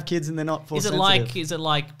you can have kids and they're not Force sensitive. Is it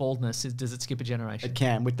like baldness? Does it skip a generation? It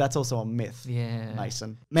can. That's also a myth. Yeah.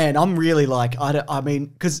 Mason. Man, I'm really like... I mean,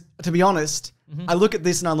 because to be honest, I look at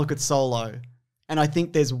this and I look at Solo, and I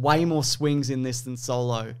think there's way more swings in this than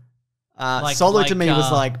Solo. Solo to me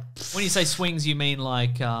was like... When you say swings, you mean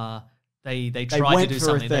like they tried to do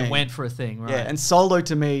something. They went for a thing, right? Yeah, and Solo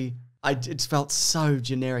to me, it felt so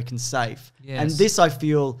generic and safe. Yes. And this, I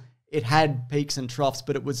feel, it had peaks and troughs,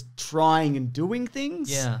 but it was trying and doing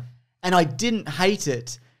things. Yeah. And I didn't hate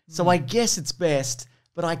it, so I guess it's best,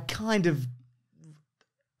 but I kind of...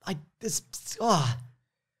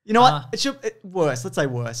 You know what? Worst. Let's say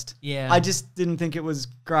worst. Yeah. I just didn't think it was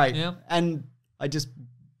great. Yeah. And I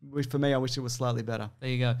wish it was slightly better. There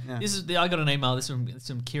you go. Yeah. I got an email. This is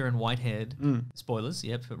from Kieran Whitehead. Spoilers.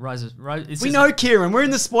 Yep. We know Kieran. We're in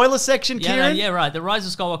the spoiler section, Kieran. Yeah, right. The Rise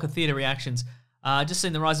of Skywalker theatre reactions. Just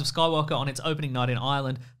seen The Rise of Skywalker on its opening night in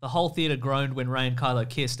Ireland. The whole theatre groaned when Rey and Kylo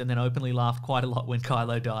kissed, and then openly laughed quite a lot when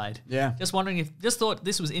Kylo died. Yeah. Just thought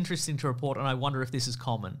this was interesting to report, and I wonder if this is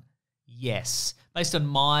common. Yes. Based on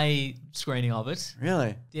my screening of it.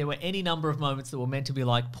 Really? There were any number of moments that were meant to be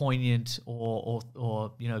like poignant or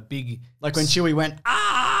big. Like when Chewie went,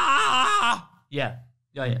 ah! Yeah.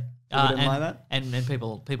 People didn't like that? And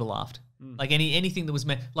people laughed. Like anything that was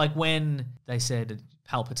meant, like when they said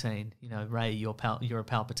Palpatine, Rey, you're a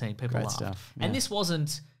Palpatine, people Great laughed. stuff, yeah. And this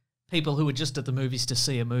wasn't people who were just at the movies to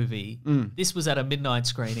see a movie. This was at a midnight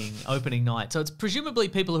screening, opening night. So it's presumably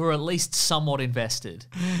people who are at least somewhat invested.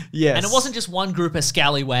 Yes. And it wasn't just one group of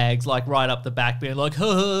scallywags like right up the back being like,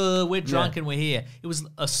 we're drunk and we're here. It was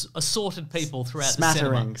assorted people throughout the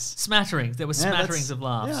cinema. Smatterings. There were smatterings of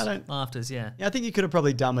laughs. Laughters, yeah. Yeah, I think you could have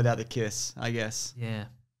probably done without the kiss, I guess. Yeah.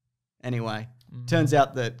 Anyway, turns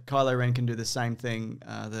out that Kylo Ren can do the same thing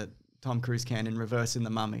that Tom Cruise can in reverse in The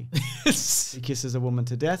Mummy. He kisses a woman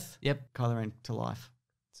to death. Yep. Kylo Ren to life.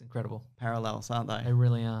 It's incredible. Parallels, aren't they? They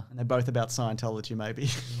really are. And they're both about Scientology, maybe.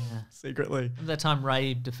 Yeah. Secretly. Remember that time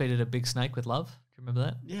Rey defeated a big snake with love? Do you remember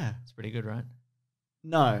that? Yeah. It's pretty good, right?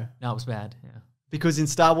 No. No, it was bad. Yeah. Because in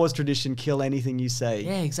Star Wars tradition, kill anything you see.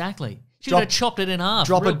 Yeah, exactly. She would have chopped it in half.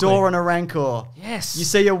 Drop a door on a Rancor. Yes. You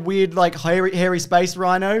see a weird, like, hairy space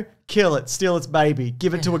rhino? Kill it. Steal its baby.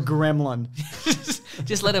 Give it to a gremlin.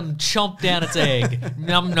 Just let him chomp down its egg.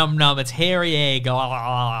 Num, num, num. It's hairy egg.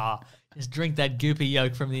 Just drink that goopy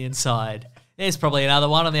yolk from the inside. There's probably another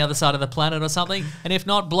one on the other side of the planet or something. And if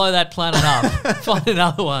not, blow that planet up. Find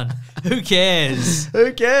another one. Who cares?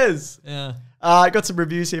 Who cares? Yeah. I got some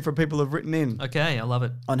reviews here from people who've written in. Okay, I love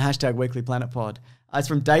it. On #WeeklyPlanetPod. It's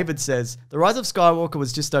from David says, The Rise of Skywalker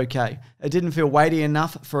was just okay. It didn't feel weighty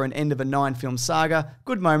enough for an end of a 9-film saga.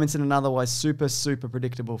 Good moments in an otherwise super, super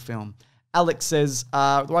predictable film. Alex says,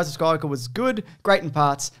 The Rise of Skywalker was good, great in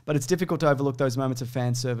parts, but it's difficult to overlook those moments of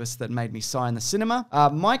fan service that made me sigh in the cinema.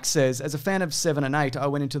 Mike says, as a fan of 7 and 8, I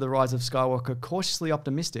went into The Rise of Skywalker cautiously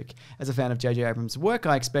optimistic. As a fan of J.J. Abrams' work,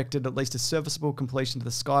 I expected at least a serviceable completion to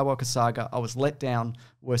the Skywalker saga. I was let down.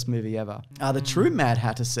 Worst movie ever. The true Mad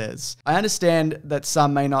Hatter says, I understand that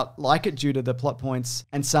some may not like it due to the plot points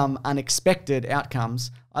and some unexpected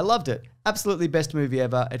outcomes. I loved it. Absolutely best movie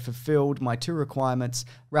ever. It fulfilled my 2 requirements: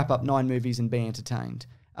 wrap up 9 movies and be entertained.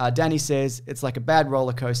 Danny says, it's like a bad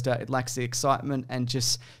roller coaster. It lacks the excitement and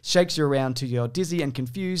just shakes you around till you're dizzy and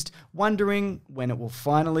confused, wondering when it will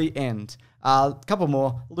finally end. A couple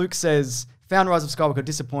more. Luke says, found Rise of Skywalker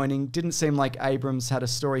disappointing. Didn't seem like Abrams had a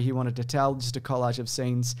story he wanted to tell, just a collage of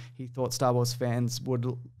scenes he thought Star Wars fans would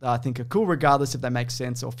think are cool regardless if they make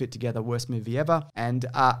sense or fit together. Worst movie ever. And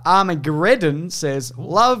Armageddon says,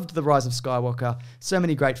 loved The Rise of Skywalker. So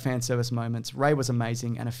many great fan service moments. Rey was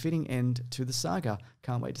amazing and a fitting end to the saga.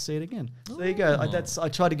 Can't wait to see it again. So there you go. I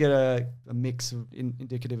tried to get a mix of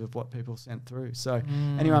indicative of what people sent through. So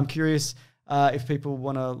anyway, I'm curious if people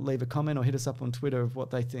want to leave a comment or hit us up on Twitter of what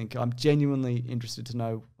they think. I'm genuinely interested to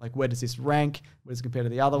know, like, where does this rank? Where does it compare to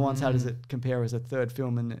the other ones? How does it compare as a third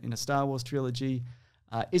film in a Star Wars trilogy?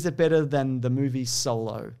 Is it better than the movie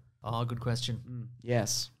Solo? Oh, good question.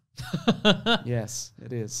 Yes. Yes,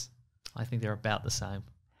 it is. I think they're about the same.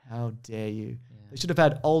 How dare you? Yeah. They should have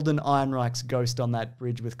had Alden Ehrenreich's ghost on that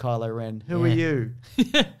bridge with Kylo Ren. Who are you?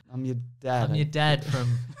 I'm your dad. I'm your dad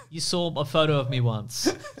from... You saw a photo of me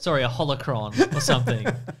once. Sorry, a holocron or something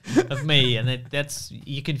of me. And that's...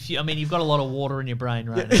 You confuse... I mean, you've got a lot of water in your brain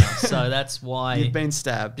right now. So that's why... You've been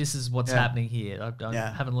stabbed. This is what's happening here.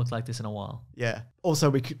 I haven't looked like this in a while. Yeah.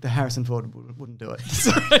 Also, the Harrison Ford wouldn't do it.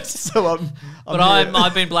 So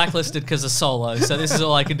I've been blacklisted because of Solo. So this is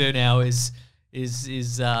all I can do now is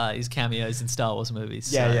cameos in Star Wars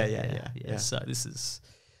movies. Yeah. So this has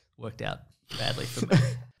worked out badly for me.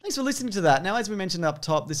 Thanks for listening to that. Now, as we mentioned up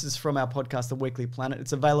top, this is from our podcast, The Weekly Planet.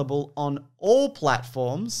 It's available on all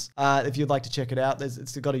platforms. If you'd like to check it out,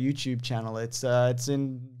 it's got a YouTube channel. It's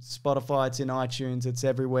in Spotify, it's in iTunes, it's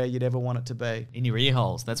everywhere you'd ever want it to be. In your ear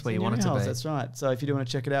holes, that's where you want it to be. That's right. So if you do want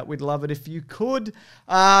to check it out, we'd love it if you could.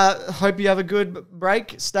 Hope you have a good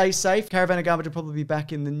break. Stay safe. Caravan of Garbage will probably be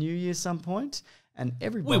back in the new year some point. And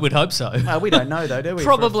everybody... We would hope so. We don't know, though, do we?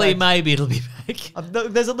 Probably, maybe it'll be back.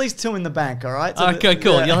 There's at least 2 in the bank, all right? So okay,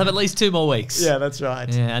 cool. Yeah. You'll have at least 2 more weeks. Yeah, that's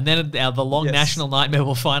right. Yeah, and then the long national nightmare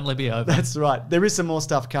will finally be over. That's right. There is some more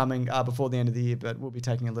stuff coming before the end of the year, but we'll be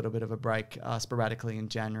taking a little bit of a break sporadically in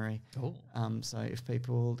January. Cool. So if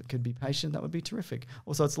people could be patient, that would be terrific.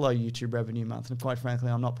 Also, it's low YouTube revenue month, and quite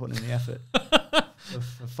frankly, I'm not putting in the effort.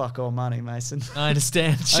 For fuck all money, Mason. I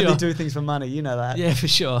understand, sure. I only do things for money, you know that. Yeah, for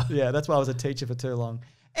sure. Yeah, that's why I was a teacher for too long.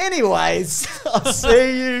 Anyways, I'll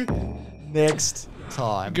see you next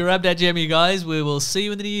time. Grab that gem, you guys. We will see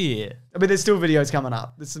you in the new year. I mean, there's still videos coming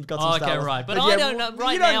up. There's got some okay, right. But I don't know.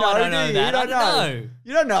 Right now, I don't know that. I don't know.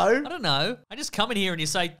 You don't know. I don't know. I just come in here and you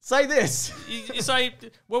say... Say this. You say,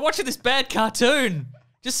 we're watching this bad cartoon.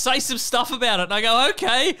 Just say some stuff about it. And I go,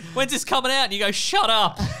 okay, when's this coming out? And you go, shut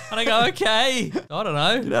up. And I go, okay. I don't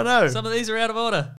know. You don't know. Some of these are out of order.